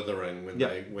hands withering when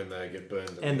they get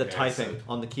burned. And the typing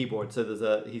on the keyboard. So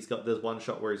there's one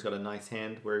shot where he's got a nice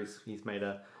hand where he's made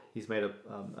a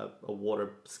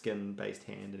water skin based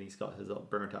hand, and he's got his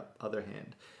burnt up other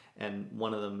hand, and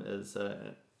one of them is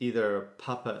either a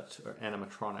puppet or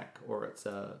animatronic, or it's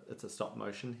a stop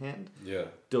motion hand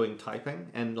doing typing,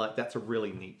 and that's a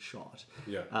really neat shot.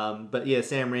 Sam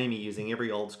Raimi using every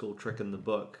old school trick in the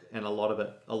book, and a lot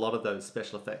of those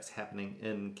special effects happening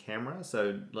in camera,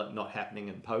 so not happening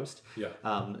in post.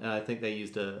 And I think they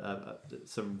used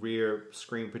some rear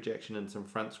screen projection and some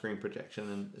front screen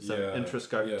projection and some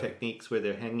introscope techniques where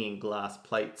they're hanging glass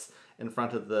plates in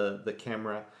front of the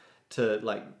camera to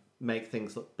make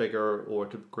things look bigger or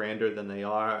grander than they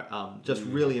are. Just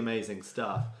really amazing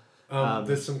stuff.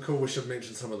 There's some cool. We should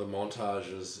mention some of the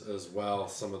montages as well.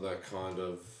 Some of the kind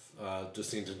of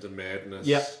descent into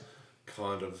madness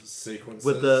kind of sequences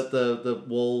with the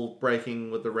wall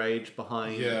breaking with the rage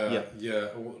behind.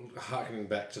 Harkening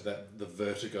back to the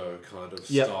Vertigo kind of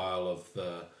style of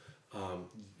the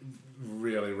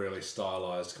really, really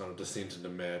stylized kind of descent into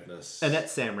madness. And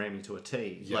that's Sam Raimi to a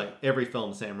T. Every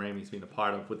film Sam Raimi's been a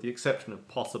part of, with the exception of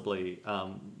possibly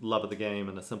Love of the Game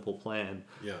and A Simple Plan.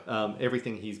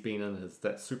 Everything he's been in is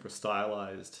that super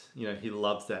stylized. He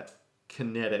loves that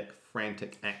kinetic,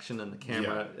 frantic action in the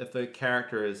camera. If the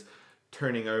character is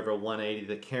turning over 180,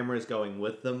 the camera is going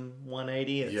with them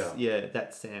 180.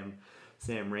 That's Sam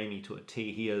Raimi to a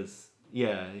T. He is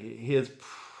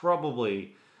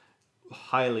probably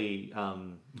highly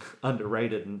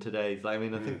underrated in today's. I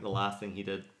think the last thing he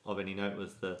did of any note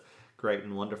was the Great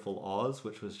and Wonderful Oz,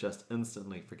 which was just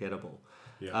instantly forgettable.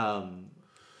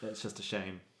 It's just a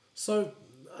shame. So,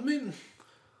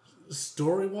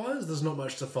 story-wise, there's not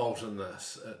much to fault in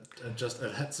this. It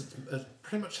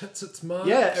pretty much hits its marks.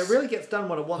 Yeah, it really gets done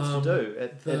what it wants to do.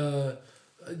 The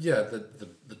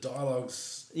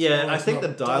dialogue's. I think the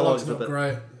dialogue's not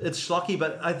great. It's schlocky,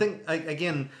 but I think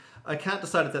I can't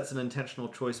decide if that's an intentional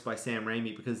choice by Sam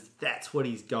Raimi, because that's what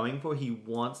he's going for. He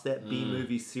wants that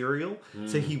B-movie serial,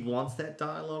 so he wants that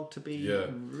dialogue to be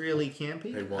really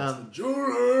campy. He wants the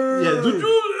Julie! The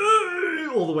Julie!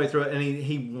 All the way through it, and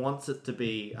he wants it to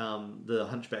be the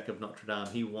Hunchback of Notre Dame.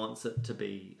 He wants it to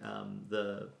be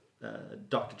the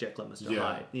Dr. Jekyll and Mr.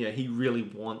 Hyde. He really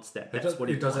wants that. That's what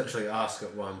he does actually ask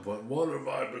at one point, what have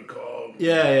I become?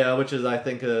 Which is, I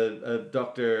think, a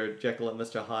Dr. Jekyll and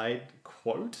Mr. Hyde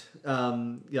quote.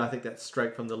 I think that's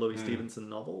straight from the Louis Stevenson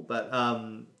novel. But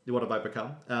what have I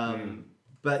become?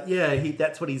 But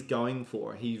that's what he's going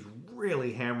for. He's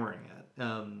really hammering it.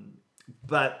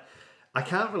 But I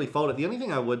can't really fault it. The only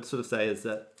thing I would sort of say is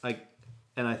that I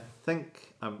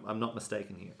think I'm not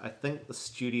mistaken here. I think the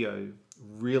studio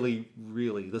really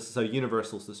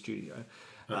Universal's the studio.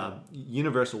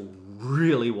 Universal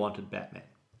really wanted Batman.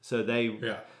 So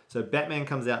Batman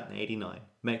comes out in '89,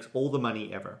 makes all the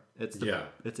money ever.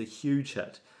 It's a huge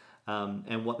hit.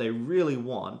 And what they really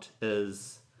want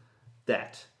is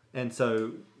that. And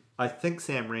so I think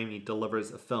Sam Raimi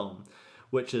delivers a film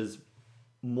which is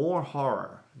more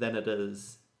horror than it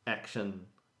is action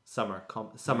summer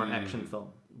action film,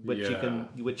 which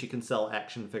you can sell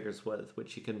action figures with,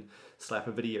 which you can slap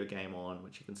a video game on,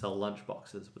 which you can sell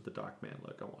lunchboxes with the Darkman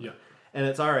logo on. Yeah. And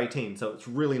it's R18, so it's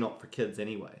really not for kids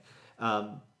anyway.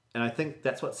 And I think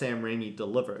that's what Sam Raimi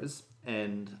delivers,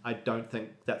 and I don't think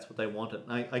that's what they wanted.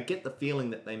 I get the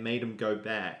feeling that they made him go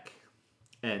back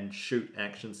and shoot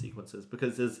action sequences,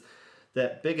 because there's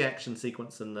that big action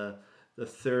sequence in the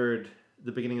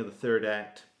beginning of the third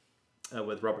act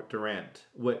with Robert Durant,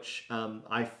 which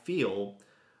I feel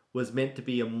was meant to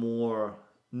be a more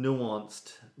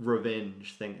nuanced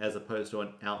revenge thing as opposed to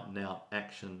an out-and-out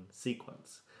action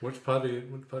sequence. Which party?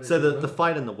 So the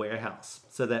fight in the warehouse.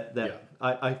 So that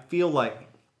I feel like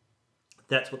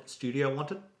that's what the studio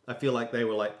wanted. I feel like they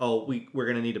were like, oh, we're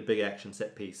going to need a big action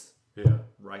set piece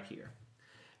right here.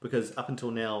 Because up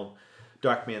until now,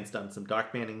 Darkman's done some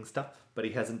Darkmaning stuff, but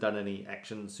he hasn't done any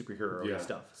action superhero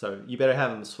stuff. So you better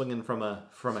have him swinging from a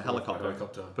helicopter,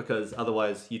 because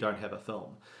otherwise you don't have a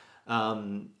film.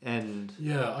 And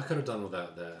yeah, I could have done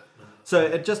without that. So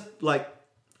it just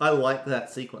I like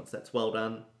that sequence. That's well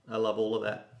done. I love all of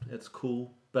that. It's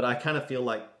cool, but I kind of feel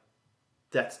like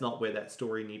that's not where that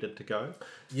story needed to go.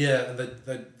 Yeah, and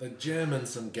they jam in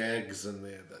some gags in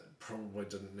there that probably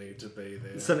didn't need to be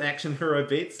there. Some action hero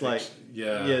beats,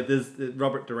 there's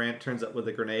Robert Durant turns up with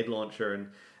a grenade launcher, and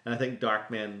I think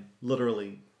Darkman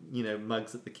literally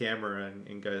mugs at the camera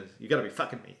and goes, "You got to be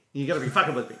fucking me. You got to be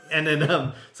fucking with me." And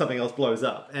then something else blows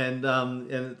up, and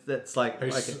that's like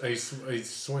he's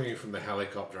swinging from the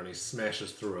helicopter and he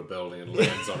smashes through a building and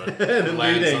lands on a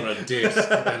desk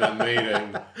in a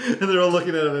meeting. And they're all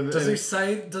looking at him.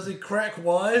 Does he crack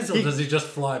wise, or does he just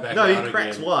fly back? No, he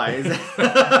cracks wise.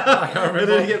 I can't remember. And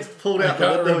then he gets pulled out the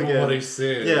window again. What he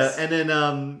says. Yeah,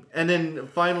 and then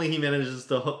finally he manages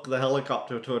to hook the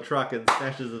helicopter to a truck and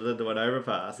smashes it into an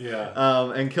overpass.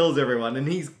 Yeah. And kills everyone, and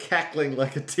he's cackling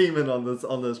like a demon on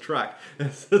this truck.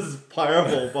 This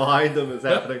fireball behind him is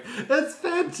happening. It's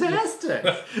fantastic.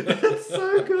 It's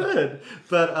so good.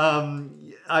 But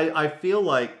I feel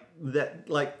like that,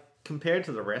 compared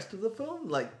to the rest of the film,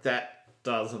 that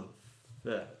doesn't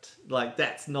fit.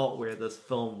 That's not where this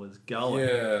film was going.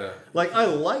 Yeah. I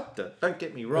liked it. Don't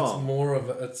get me wrong. It's more of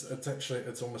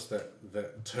it's almost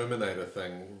that Terminator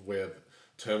thing where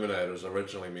Terminator's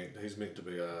originally he's meant to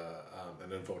be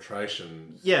an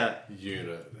infiltration unit.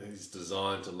 He's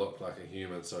designed to look like a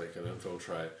human so he can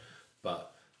infiltrate,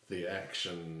 but the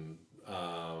action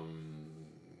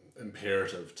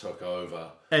imperative took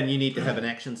over. And you need to have an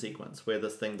action sequence where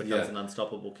this thing becomes an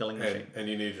unstoppable killing machine. And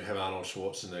you need to have Arnold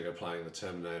Schwarzenegger playing the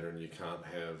Terminator, and you can't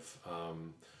have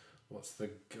what's the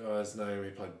guy's name?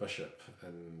 He played Bishop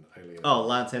in Alien. Oh,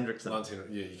 Lance Henriksen.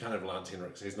 You can't have Lance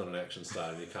Henriksen. He's not an action star.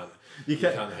 And you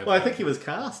can't have. Well, I think he was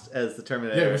cast as the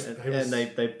Terminator, and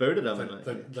they booted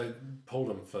him. They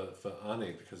pulled him for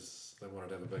Arnie because they wanted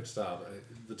to have a big star. But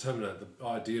the Terminator, the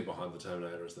idea behind the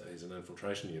Terminator is that he's an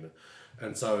infiltration unit,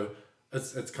 and so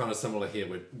it's kind of similar here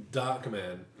with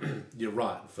Darkman. You're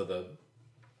right, for the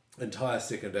entire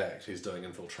second act, he's doing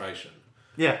infiltration.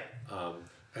 Yeah.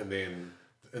 And then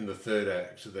in the third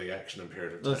act, the action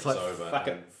imperative takes over. Fuck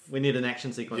it. We need an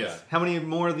action sequence. Yeah. How many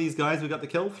more of these guys we got to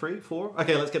kill? 3, 4?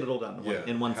 Okay, let's get it all done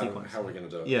in one sequence. How are we going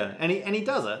to do it? Yeah, and he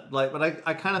does it. But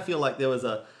I kind of feel like there was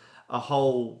a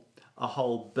whole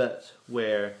bit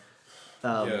where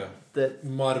that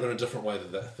might have been a different way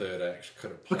that third act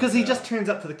could have played because he just turns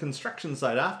up to the construction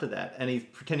site after that, and he's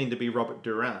pretending to be Robert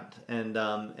Durant, and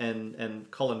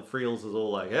Colin Friels is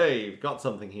all like, "Hey, you've got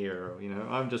something here,"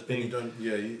 I'm just being.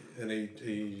 And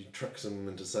he tricks him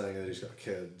into saying that he's got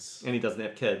kids, and he doesn't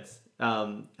have kids.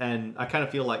 And I kind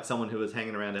of feel like someone who was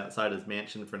hanging around outside his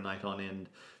mansion for night on end,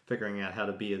 figuring out how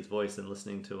to be his voice and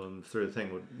listening to him through the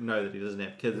thing, would know that he doesn't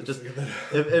have kids. It just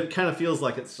it kind of feels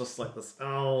like it's just like this.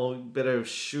 Oh, better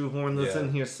shoehorn this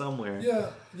in here somewhere.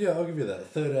 Yeah, I'll give you that.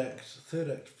 Third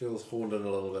act feels horned in a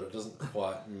little bit. It doesn't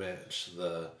quite match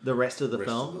the rest of the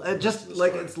film. It just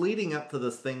it's leading up to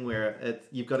this thing where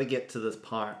you've got to get to this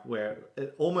part where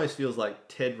it almost feels like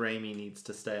Ted Raimi needs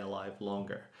to stay alive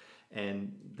longer,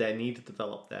 and they need to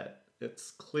develop that.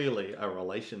 It's clearly a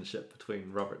relationship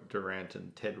between Robert Durant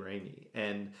and Ted Raimi,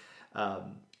 and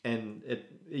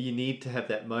you need to have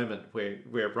that moment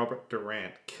where Robert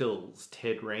Durant kills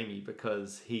Ted Raimi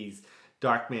because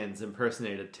Darkman's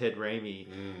impersonated Ted Raimi,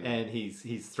 and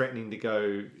he's threatening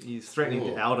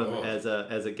to out him as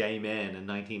a gay man in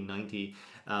 1990,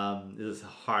 this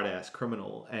hard ass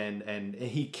criminal, and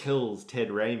he kills Ted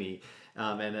Raimi,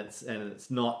 and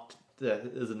it's not.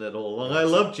 Isn't it all? Well, I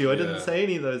loved you. I didn't say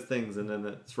any of those things, and then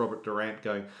it's Robert Durant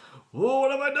going, "Oh, what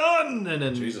have I done?" And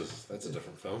then Jesus, that's a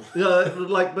different film.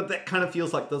 But that kind of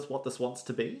feels like what this wants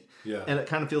to be. Yeah, and it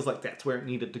kind of feels like that's where it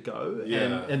needed to go.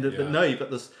 Yeah, but no, you've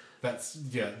got this. That's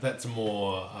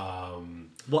more.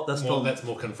 What this film? That's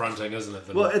more confronting, isn't it?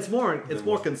 It's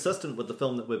more consistent with the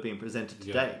film that we've been presented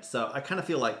to date. So I kind of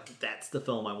feel like that's the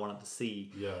film I wanted to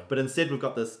see. Yeah. But instead, we've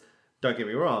got this. Don't get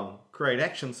me wrong, great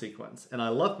action sequence, and I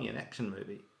love me an action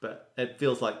movie, but it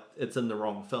feels like it's in the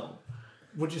wrong film.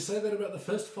 Would you say that about the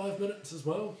first 5 minutes as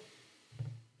well?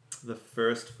 The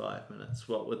first 5 minutes,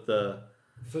 what with the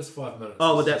first 5 minutes?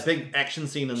 Oh, with that big action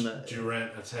scene in the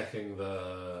Durant attacking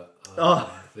the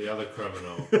other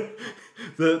criminal,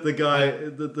 the guy,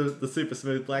 the super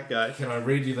smooth black guy. Can I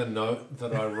read you the note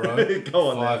that I wrote? Go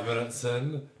on. 5 minutes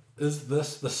in. Is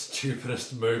this the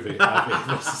stupidest movie I've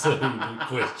ever seen?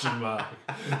 Question mark.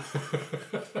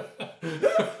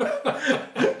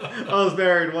 I was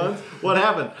married once. What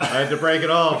happened? I had to break it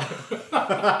off.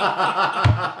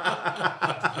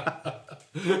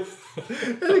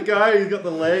 And a guy, he's got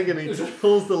the leg and he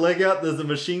pulls the leg out. There's a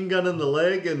machine gun in the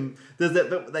leg, and there's that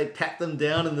bit where they pat them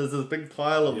down, and there's this big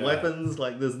pile of weapons.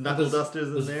 Like there's knuckle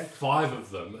dusters in there. 5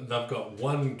 of them, and they've got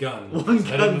one gun.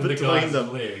 Between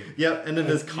them. Leg. Yep, and then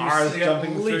there's cars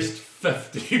jumping through. At least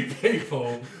 50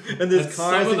 people. And there's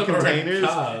cars in containers,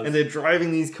 and they're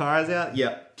driving these cars out.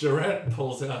 Yep. Durant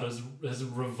pulls out his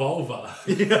revolver.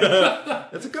 Yeah,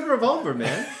 it's a good revolver,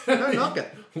 man. Don't knock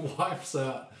it. Wipes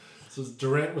out. So it's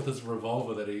Durant with his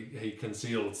revolver that he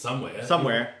concealed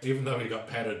somewhere. Even though he got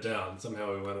patted down,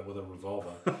 somehow he went it with a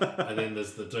revolver. And then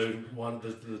there's the dude,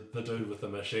 the dude with the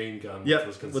machine gun, which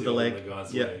was concealed with the leg. In the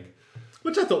guy's leg,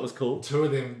 which I thought was cool. Two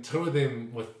of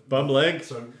them with bum leg.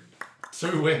 So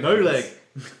 2 weapons. No leg.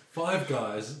 5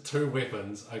 guys, 2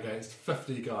 weapons against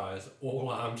 50 guys, all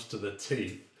armed to the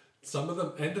teeth. Some of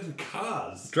them, and in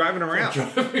cars. Driving around.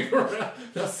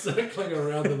 They're circling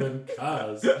around them in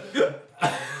cars.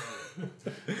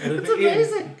 And it's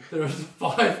amazing. There was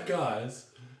 5 guys.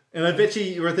 And I bet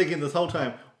you were thinking this whole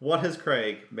time, what has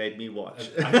Craig made me watch?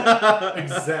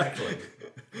 Exactly.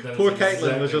 Poor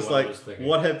Caitlin was just like,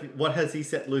 what has he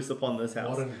set loose upon this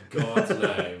house? What in God's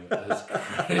name has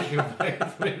Craig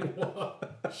made me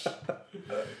watch?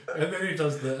 And then he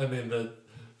does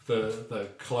the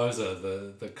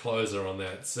closer on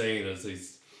that scene as he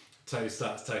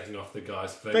starts taking off the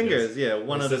guy's fingers.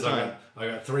 One at a time. I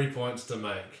got 3 points to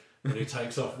make. And he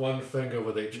takes off 1 finger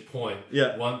with each point.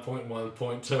 Yeah. 1.1,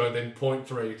 0.2, and then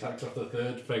 0.3. He takes off the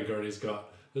 3rd finger and he's got...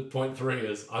 0.3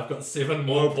 is, I've got 7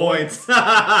 more points. And at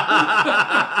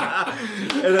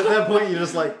that point you're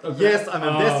just like, yes, I'm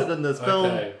invested in this film.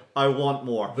 Okay. I want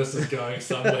more. This is going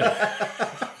somewhere.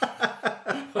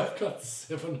 I've got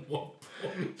 7 more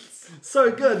points.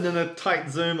 So good. And then a tight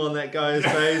zoom on that guy's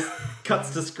face,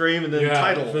 cuts to scream, and then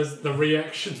title. There's the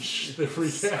reaction so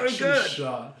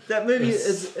shot. That movie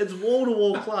it's wall to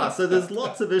wall class. So there's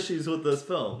lots of issues with this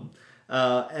film,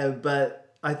 but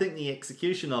I think the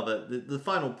execution of it, the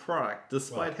final product,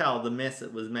 despite how the mess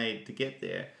it was made to get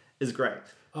there, is great.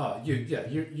 Oh, you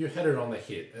hit it on the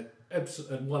head. It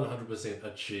 100%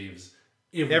 achieves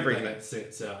everything it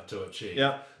sets out to achieve.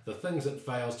 Yep. The things it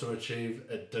fails to achieve,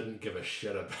 it didn't give a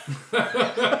shit about.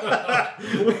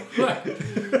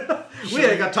 We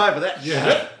ain't got time for that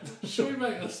shit. Should we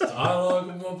make this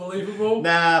dialogue more believable?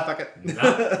 Nah, fuck it.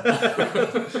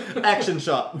 Nah. Action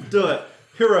shot. Do it.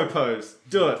 Hero pose.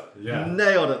 Do it. Yeah.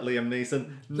 Nailed it, Liam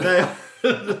Neeson. Nailed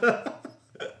it.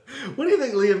 What do you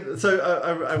think, Liam? So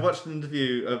I watched an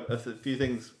interview of a few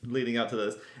things leading up to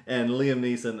this, and Liam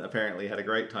Neeson apparently had a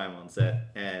great time on set,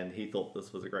 and he thought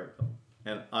this was a great film.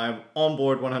 And I'm on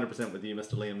board 100% with you,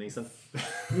 Mr. Liam Neeson.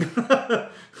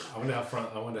 I wonder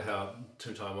how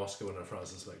 2-time Oscar winner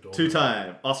Frances McDormand.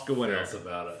 2-time Oscar winner. Feels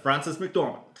about it. Frances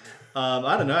McDormand.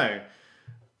 I don't know.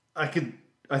 I think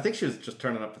she was just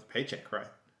turning up for the paycheck, right?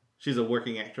 She's a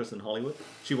working actress in Hollywood.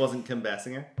 She wasn't Kim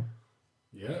Basinger.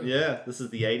 Yeah. Yeah, this is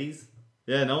the 80s.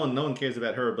 Yeah, no one cares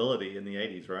about her ability in the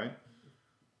 80s, right?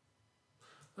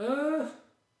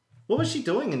 What was she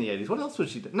doing in the 80s? What else was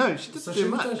she doing? No, she didn't do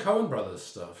much. She did Coen Brothers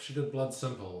stuff. She did Blood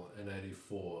Simple in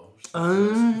 84, which is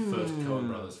the first Coen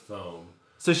Brothers film.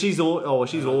 So she's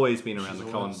always been around the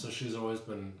Coen. So she's always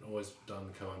done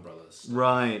Coen Brothers stuff.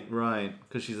 Right,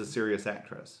 because she's a serious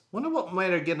actress. Wonder what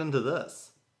made her get into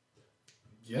this.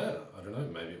 Yeah, I don't know.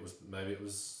 Maybe it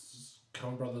was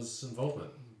Coen Brothers'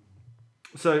 involvement.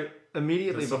 So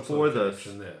immediately before this,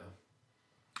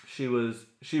 she was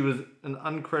an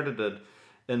uncredited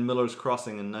in Miller's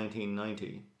Crossing in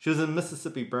 1990. She was in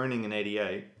Mississippi Burning in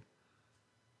 88.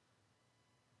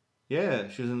 Yeah,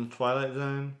 she was in The Twilight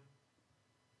Zone.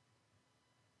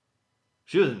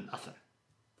 She was in nothing.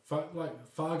 Like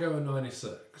Fargo in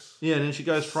 96. Yeah, and then she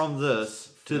goes from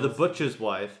this to The Butcher's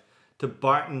Wife to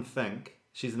Barton Fink.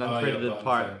 She's an uncredited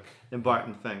part in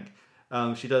Barton Fink.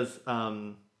 She does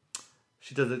a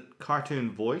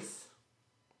cartoon voice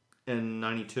in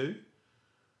 92.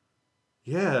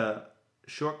 Yeah,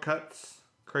 Shortcuts,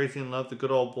 Crazy in Love, The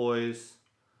Good Old Boys.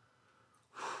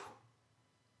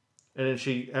 And then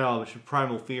she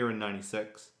Primal Fear in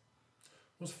 96.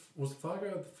 Was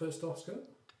Fargo the first Oscar?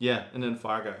 Yeah, and then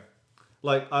Fargo.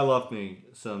 Like, I love me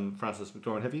some Frances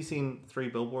McDormand. Have you seen 3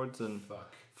 Billboards? And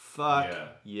Fuck. Yeah.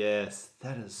 Yes,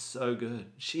 that is so good.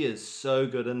 She is so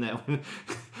good in that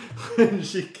when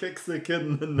she kicks the kid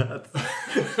in the nuts.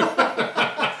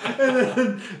 And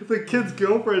then the kid's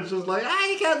girlfriend's just like,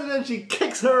 you can't, and then she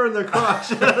kicks her in the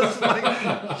crotch. And it's like,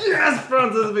 yes,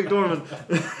 Frances McDormand.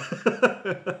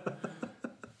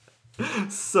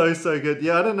 so good.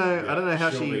 Yeah, I don't know how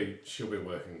she'll be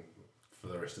working for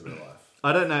the rest of her life.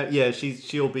 I don't know. Yeah,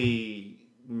 she'll be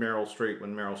Meryl Streep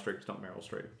when Meryl Streep's not Meryl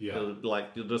Streep. Yeah.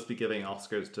 You'll just be giving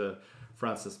Oscars to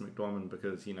Frances McDormand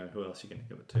because, who else are you going to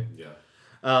give it to? Yeah.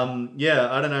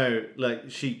 I don't know.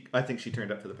 I think she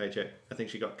turned up for the paycheck. I think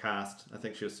she got cast. I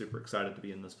think she was super excited to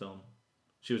be in this film.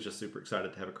 She was just super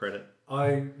excited to have a credit.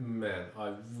 I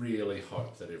really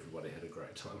hope that everybody had a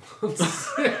great time on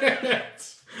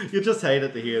set. You just hate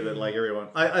it to hear that, everyone...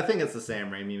 I think it's a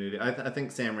Sam Raimi movie. I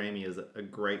think Sam Raimi is a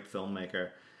great filmmaker,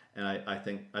 and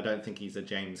I don't think he's a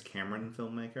James Cameron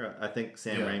filmmaker. I think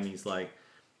Sam Raimi's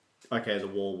okay, the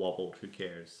wall wobbled, who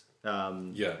cares?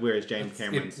 Whereas James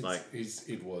Cameron's he's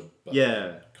Ed Wood, but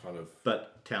kind of...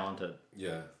 But talented.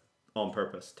 Yeah. On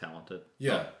purpose talented.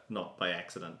 Yeah. Not by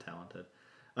accident talented.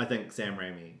 I think Sam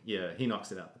Raimi, he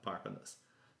knocks it out the park on this.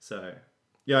 So,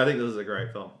 I think this is a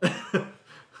great film.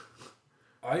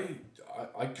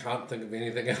 I can't think of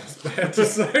anything else bad to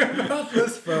say about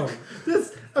this film.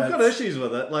 I've got issues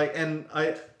with it. And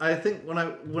I think when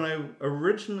I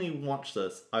originally watched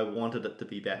this, I wanted it to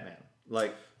be Batman.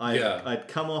 I'd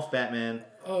come off Batman.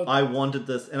 I wanted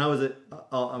this, and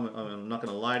I'm not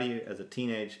going to lie to you. As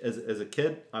a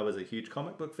kid, I was a huge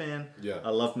comic book fan. Yeah. I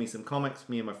loved me some comics.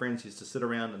 Me and my friends used to sit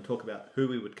around and talk about who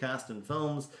we would cast in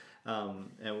films,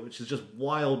 and which is just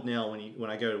wild now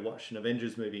when I go to watch an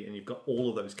Avengers movie and you've got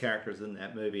all of those characters in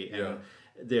that movie, and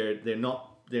they're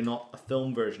not a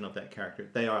film version of that character.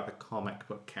 They are the comic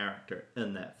book character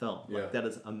in that film. That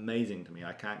is amazing to me.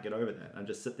 I can't get over that. I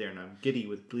just sit there and I'm giddy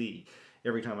with glee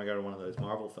every time I go to one of those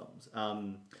Marvel films.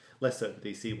 Less so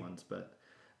the DC ones, but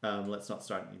let's not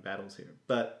start any battles here.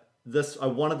 But I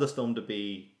wanted this film to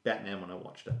be Batman when I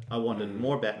watched it. I wanted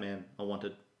more Batman. I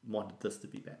wanted this to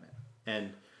be Batman.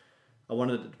 And I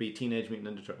wanted it to be Teenage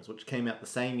Mutant Ninja Turtles, which came out the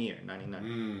same year,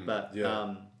 99. But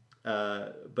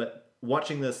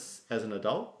watching this as an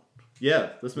adult,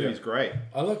 this movie's great.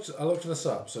 I looked this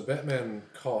up. So Batman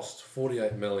cost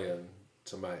 $48 million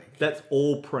to make. That's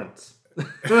all prints.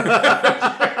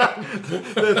 That's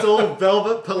all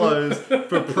velvet pillows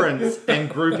for Prince and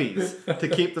groupies to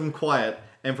keep them quiet,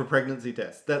 and for pregnancy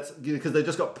tests. That's because they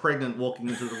just got pregnant walking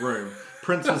into the room.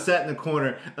 Prince was sat in the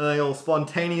corner and they all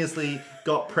spontaneously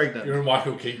got pregnant. You're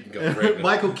Michael Keaton got pregnant.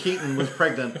 Michael Keaton was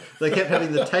pregnant. They kept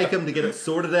having to take him to get it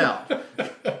sorted out.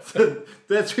 So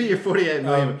that's where your $48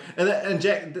 million. And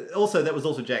Jack, also, that was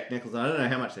also Jack Nicholson. I don't know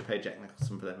how much they paid Jack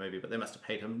Nicholson for that movie, but they must have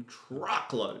paid him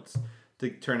truckloads to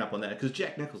turn up on that. Because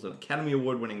Jack Nicholson, Academy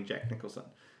Award winning Jack Nicholson,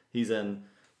 he's in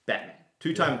Batman.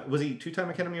 Was he two-time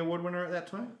Academy Award winner at that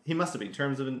time? He must have been. In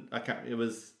terms of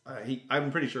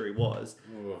I'm pretty sure he was.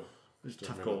 It was a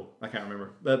tough call. I can't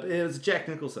remember. But it was Jack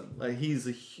Nicholson. He's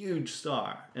a huge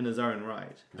star in his own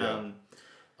right. Yeah.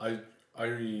 I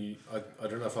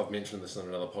don't know if I've mentioned this in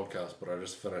another podcast, but I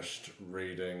just finished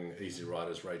reading Easy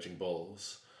Riders Raging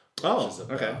Bulls. Which is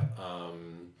about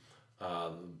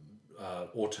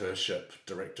authorship,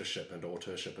 directorship, and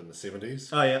authorship in the 70s.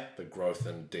 Oh, yeah. The growth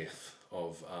and death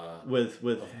of... with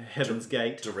Heaven's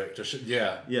Gate. Directorship.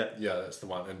 Yeah, that's the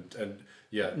one. And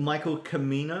Michael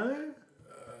Cimino?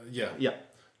 Yeah.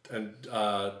 And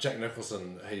Jack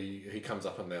Nicholson, he comes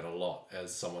up in that a lot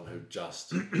as someone who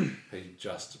just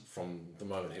from the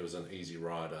moment he was an Easy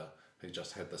Rider, he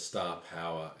just had the star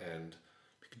power and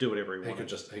he could do whatever he wanted.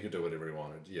 He could do whatever he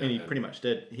wanted. Yeah, and he pretty much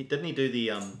did. Didn't he do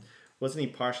the wasn't he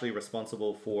partially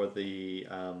responsible for the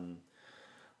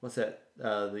what's that?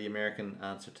 The American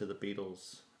answer to the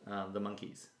Beatles, the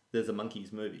Monkees. There's a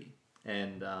Monkees movie,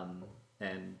 and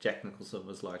and Jack Nicholson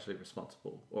was largely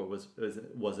responsible, or was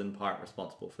in part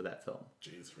responsible for that film.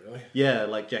 Jeez, really? Yeah,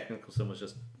 like Jack Nicholson was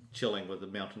just chilling with a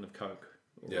mountain of coke,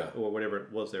 or whatever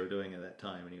it was they were doing at that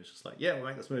time, and he was just like, "Yeah, we'll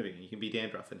make this movie, and you can be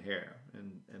dandruff and hair,"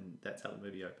 and that's how the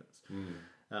movie opens.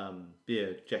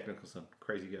 Yeah, Jack Nicholson,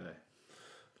 crazy guy.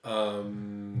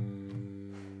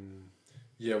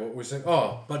 Yeah, what we're saying.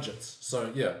 Oh, budgets.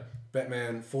 So yeah,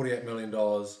 Batman $48 million.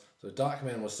 So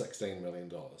Darkman was $16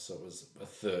 million. So it was a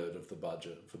third of the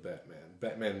budget for Batman.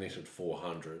 Batman netted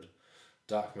 400.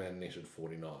 Darkman netted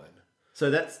 49. So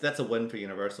that's a win for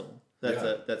Universal. That's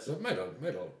so it made a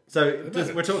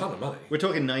we're talking ton of money. We're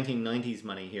talking 1990s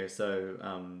money here. So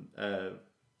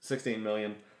 16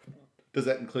 million. Does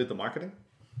that include the marketing?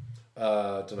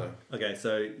 Don't know. Okay,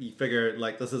 so you figure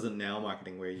like this isn't now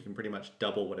marketing where you can pretty much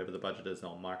double whatever the budget is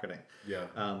on marketing.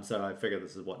 Yeah. So I figure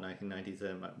this is what 1990s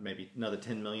and maybe another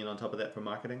 10 million on top of that for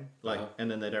marketing. And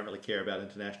then they don't really care about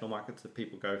international markets. If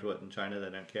people go to it in China,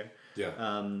 they don't care.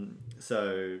 Yeah.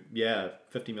 So yeah,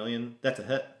 50 million. That's a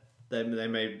hit. They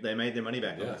made their money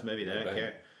back on this movie. They don't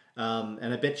care.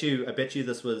 And I bet you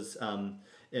this was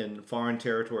in foreign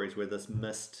territories where this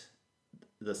missed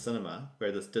the cinema,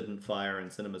 where this didn't fire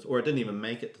in cinemas, or it didn't even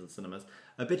make it to the cinemas.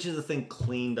 I bet you the thing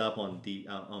cleaned up on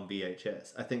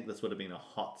VHS. I think this would have been a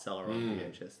hot seller on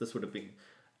VHS. This would have been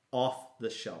off the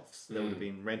shelves. They would have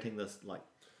been renting this like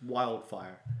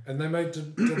wildfire. And they made.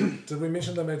 Did we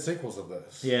mention they made sequels of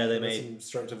this? Yeah, they made some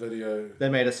straight to video.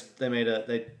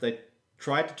 They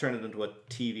tried to turn it into a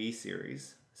TV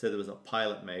series. So there was a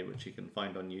pilot made, which you can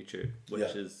find on YouTube,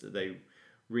 which is they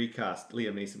recast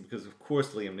Liam Neeson, because of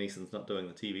course Liam Neeson's not doing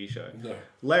the TV show. No.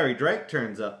 Larry Drake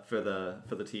turns up for the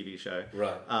TV show.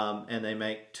 Right. And they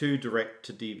make two direct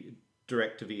to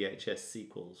VHS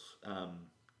sequels.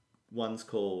 One's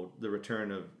called The Return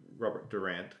of Robert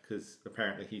Durant, because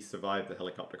apparently he survived the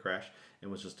helicopter crash and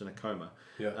was just in a coma.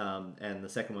 Yeah. And the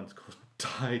second one's called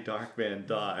Die Darkman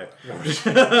Die.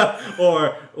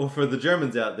 or for the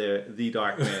Germans out there, The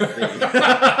Darkman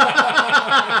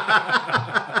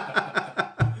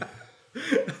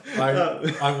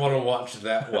I want to watch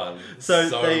that one so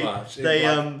much.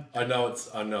 I know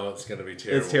it's going to be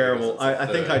terrible. It's terrible. I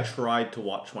think I tried to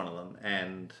watch one of them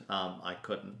and I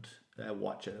couldn't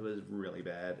watch it. It was really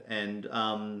bad. And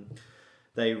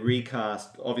they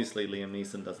recast. Obviously, Liam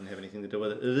Neeson doesn't have anything to do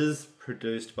with it. It is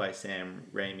produced by Sam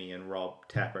Raimi and Rob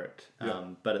Tappert,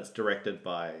 but it's directed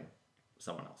by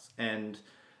someone else. And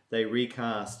they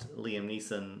recast Liam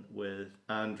Neeson with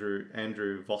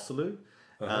Andrew Vosselu.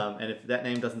 And if that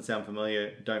name doesn't sound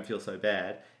familiar, don't feel so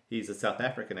bad. He's a South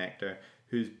African actor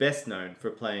who's best known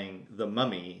for playing the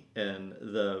mummy in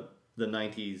the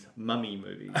 90s mummy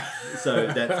movies. So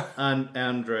that's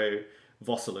Andrew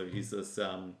Vosselu. He's this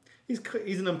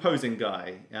he's an imposing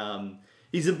guy.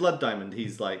 He's in Blood Diamond.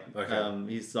 He's like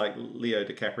Leo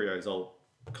DiCaprio's old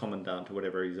commandant or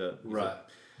whatever. He's a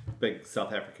big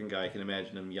South African guy. You can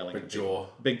imagine him yelling.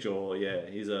 Big jaw. Yeah,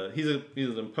 he's an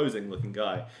imposing looking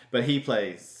guy. But he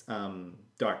plays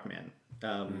Darkman,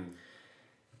 and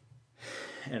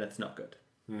it's not good.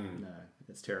 No,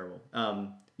 it's terrible.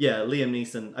 Liam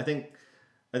Neeson. I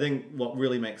think what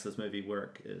really makes this movie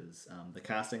work is the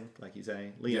casting, like you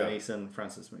say. Liam Neeson,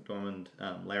 Frances McDormand,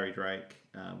 Larry Drake,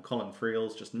 Colin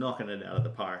Friels, just knocking it out of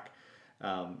the park.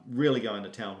 Really going to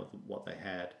town with what they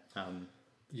had.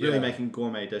 Really making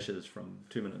gourmet dishes from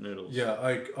 2-minute noodles. Yeah,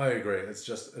 I agree. It's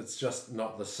just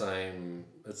not the same.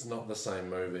 It's not the same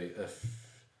movie if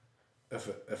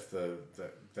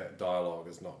that dialogue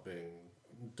is not being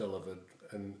delivered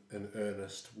in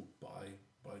earnest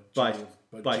by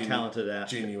talented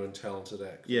actors. Genuine talented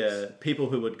actors. Yeah, people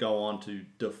who would go on to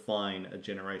define a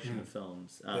generation of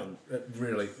films. It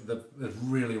really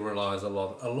relies a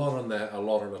lot on that. A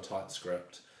lot on a tight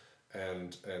script.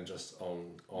 And just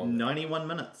on 91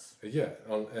 minutes. Yeah,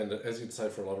 and as you'd say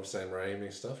for a lot of Sam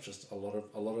Raimi stuff, just a lot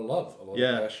of love, a lot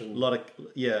of passion.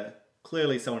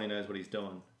 Clearly someone who knows what he's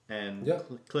doing, and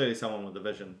clearly someone with a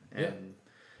vision, and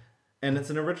it's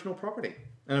an original property.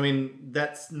 And I mean,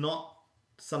 that's not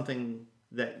something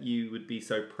that you would be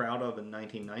so proud of in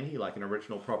 1990, like an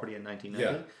original property in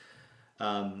 1990.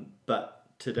 Yeah. But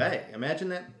today, imagine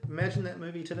that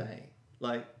movie today.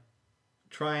 Like,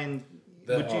 try and.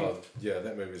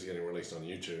 That movie's getting released on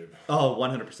YouTube. Oh,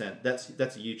 100%. That's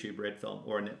a YouTube Red film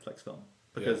or a Netflix film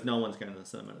because no one's going to the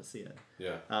cinema to see it.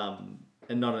 Yeah.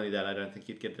 And not only that, I don't think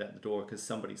you'd get it out the door because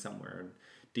somebody somewhere in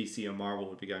DC or Marvel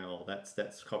would be going, "Oh,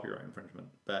 that's copyright infringement."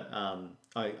 But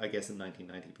I guess in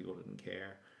 1990 people didn't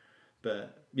care.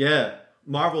 But yeah,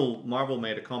 Marvel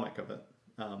made a comic of it,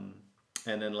 and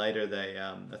then later they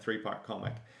a 3-part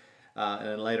comic. And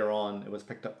then later on, it was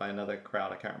picked up by another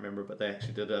crowd. I can't remember, but they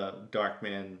actually did a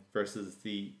Darkman versus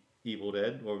the Evil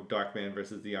Dead, or Darkman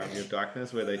versus the Army of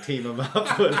Darkness, where they team him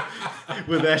up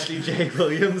with Ashley J.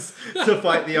 Williams to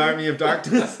fight the Army of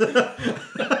Darkness.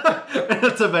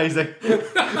 It's amazing.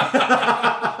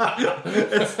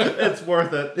 It's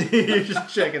worth it. You should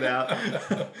check it out.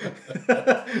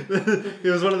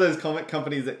 It was one of those comic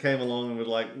companies that came along and were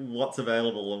like, what's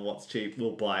available and what's cheap,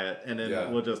 we'll buy it, and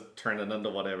then we'll just turn it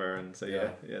into whatever. And so yeah,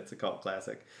 it's a cult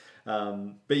classic.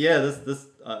 But yeah, this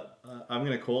I'm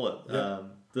gonna call it.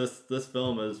 This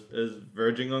film is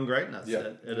verging on greatness. Yeah,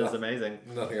 it is amazing.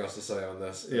 Nothing else to say on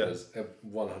this. It is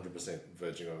 100%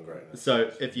 verging on greatness.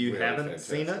 So if you haven't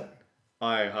seen it,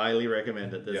 I highly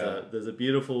recommend it. There's a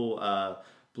beautiful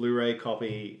Blu-ray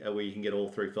copy where you can get all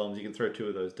 3 films. You can throw 2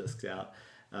 of those discs out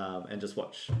and just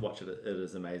watch it. It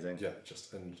is amazing. Yeah,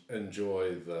 just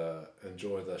enjoy the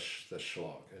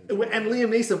schlock. And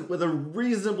Liam Neeson with a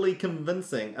reasonably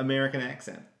convincing American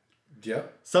accent. Yeah.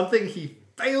 Something he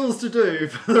fails to do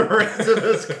for the rest of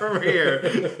his career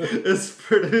is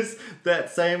produce that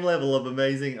same level of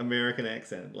amazing American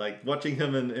accent. Like watching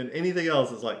him in anything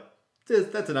else is like,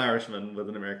 that's an Irishman with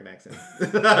an American accent.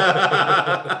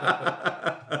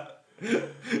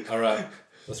 All right,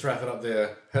 let's wrap it up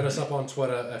there. Hit us up on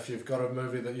Twitter if you've got a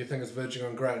movie that you think is verging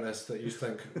on greatness that you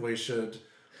think we should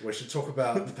talk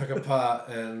about, pick apart,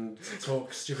 and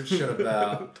talk stupid shit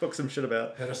about. Talk some shit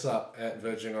about. Hit us up at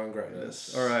Verging on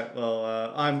Greatness. All right. Well,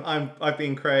 I've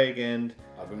been Craig, and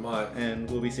I've been Mike,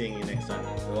 and we'll be seeing you next time.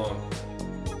 So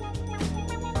long.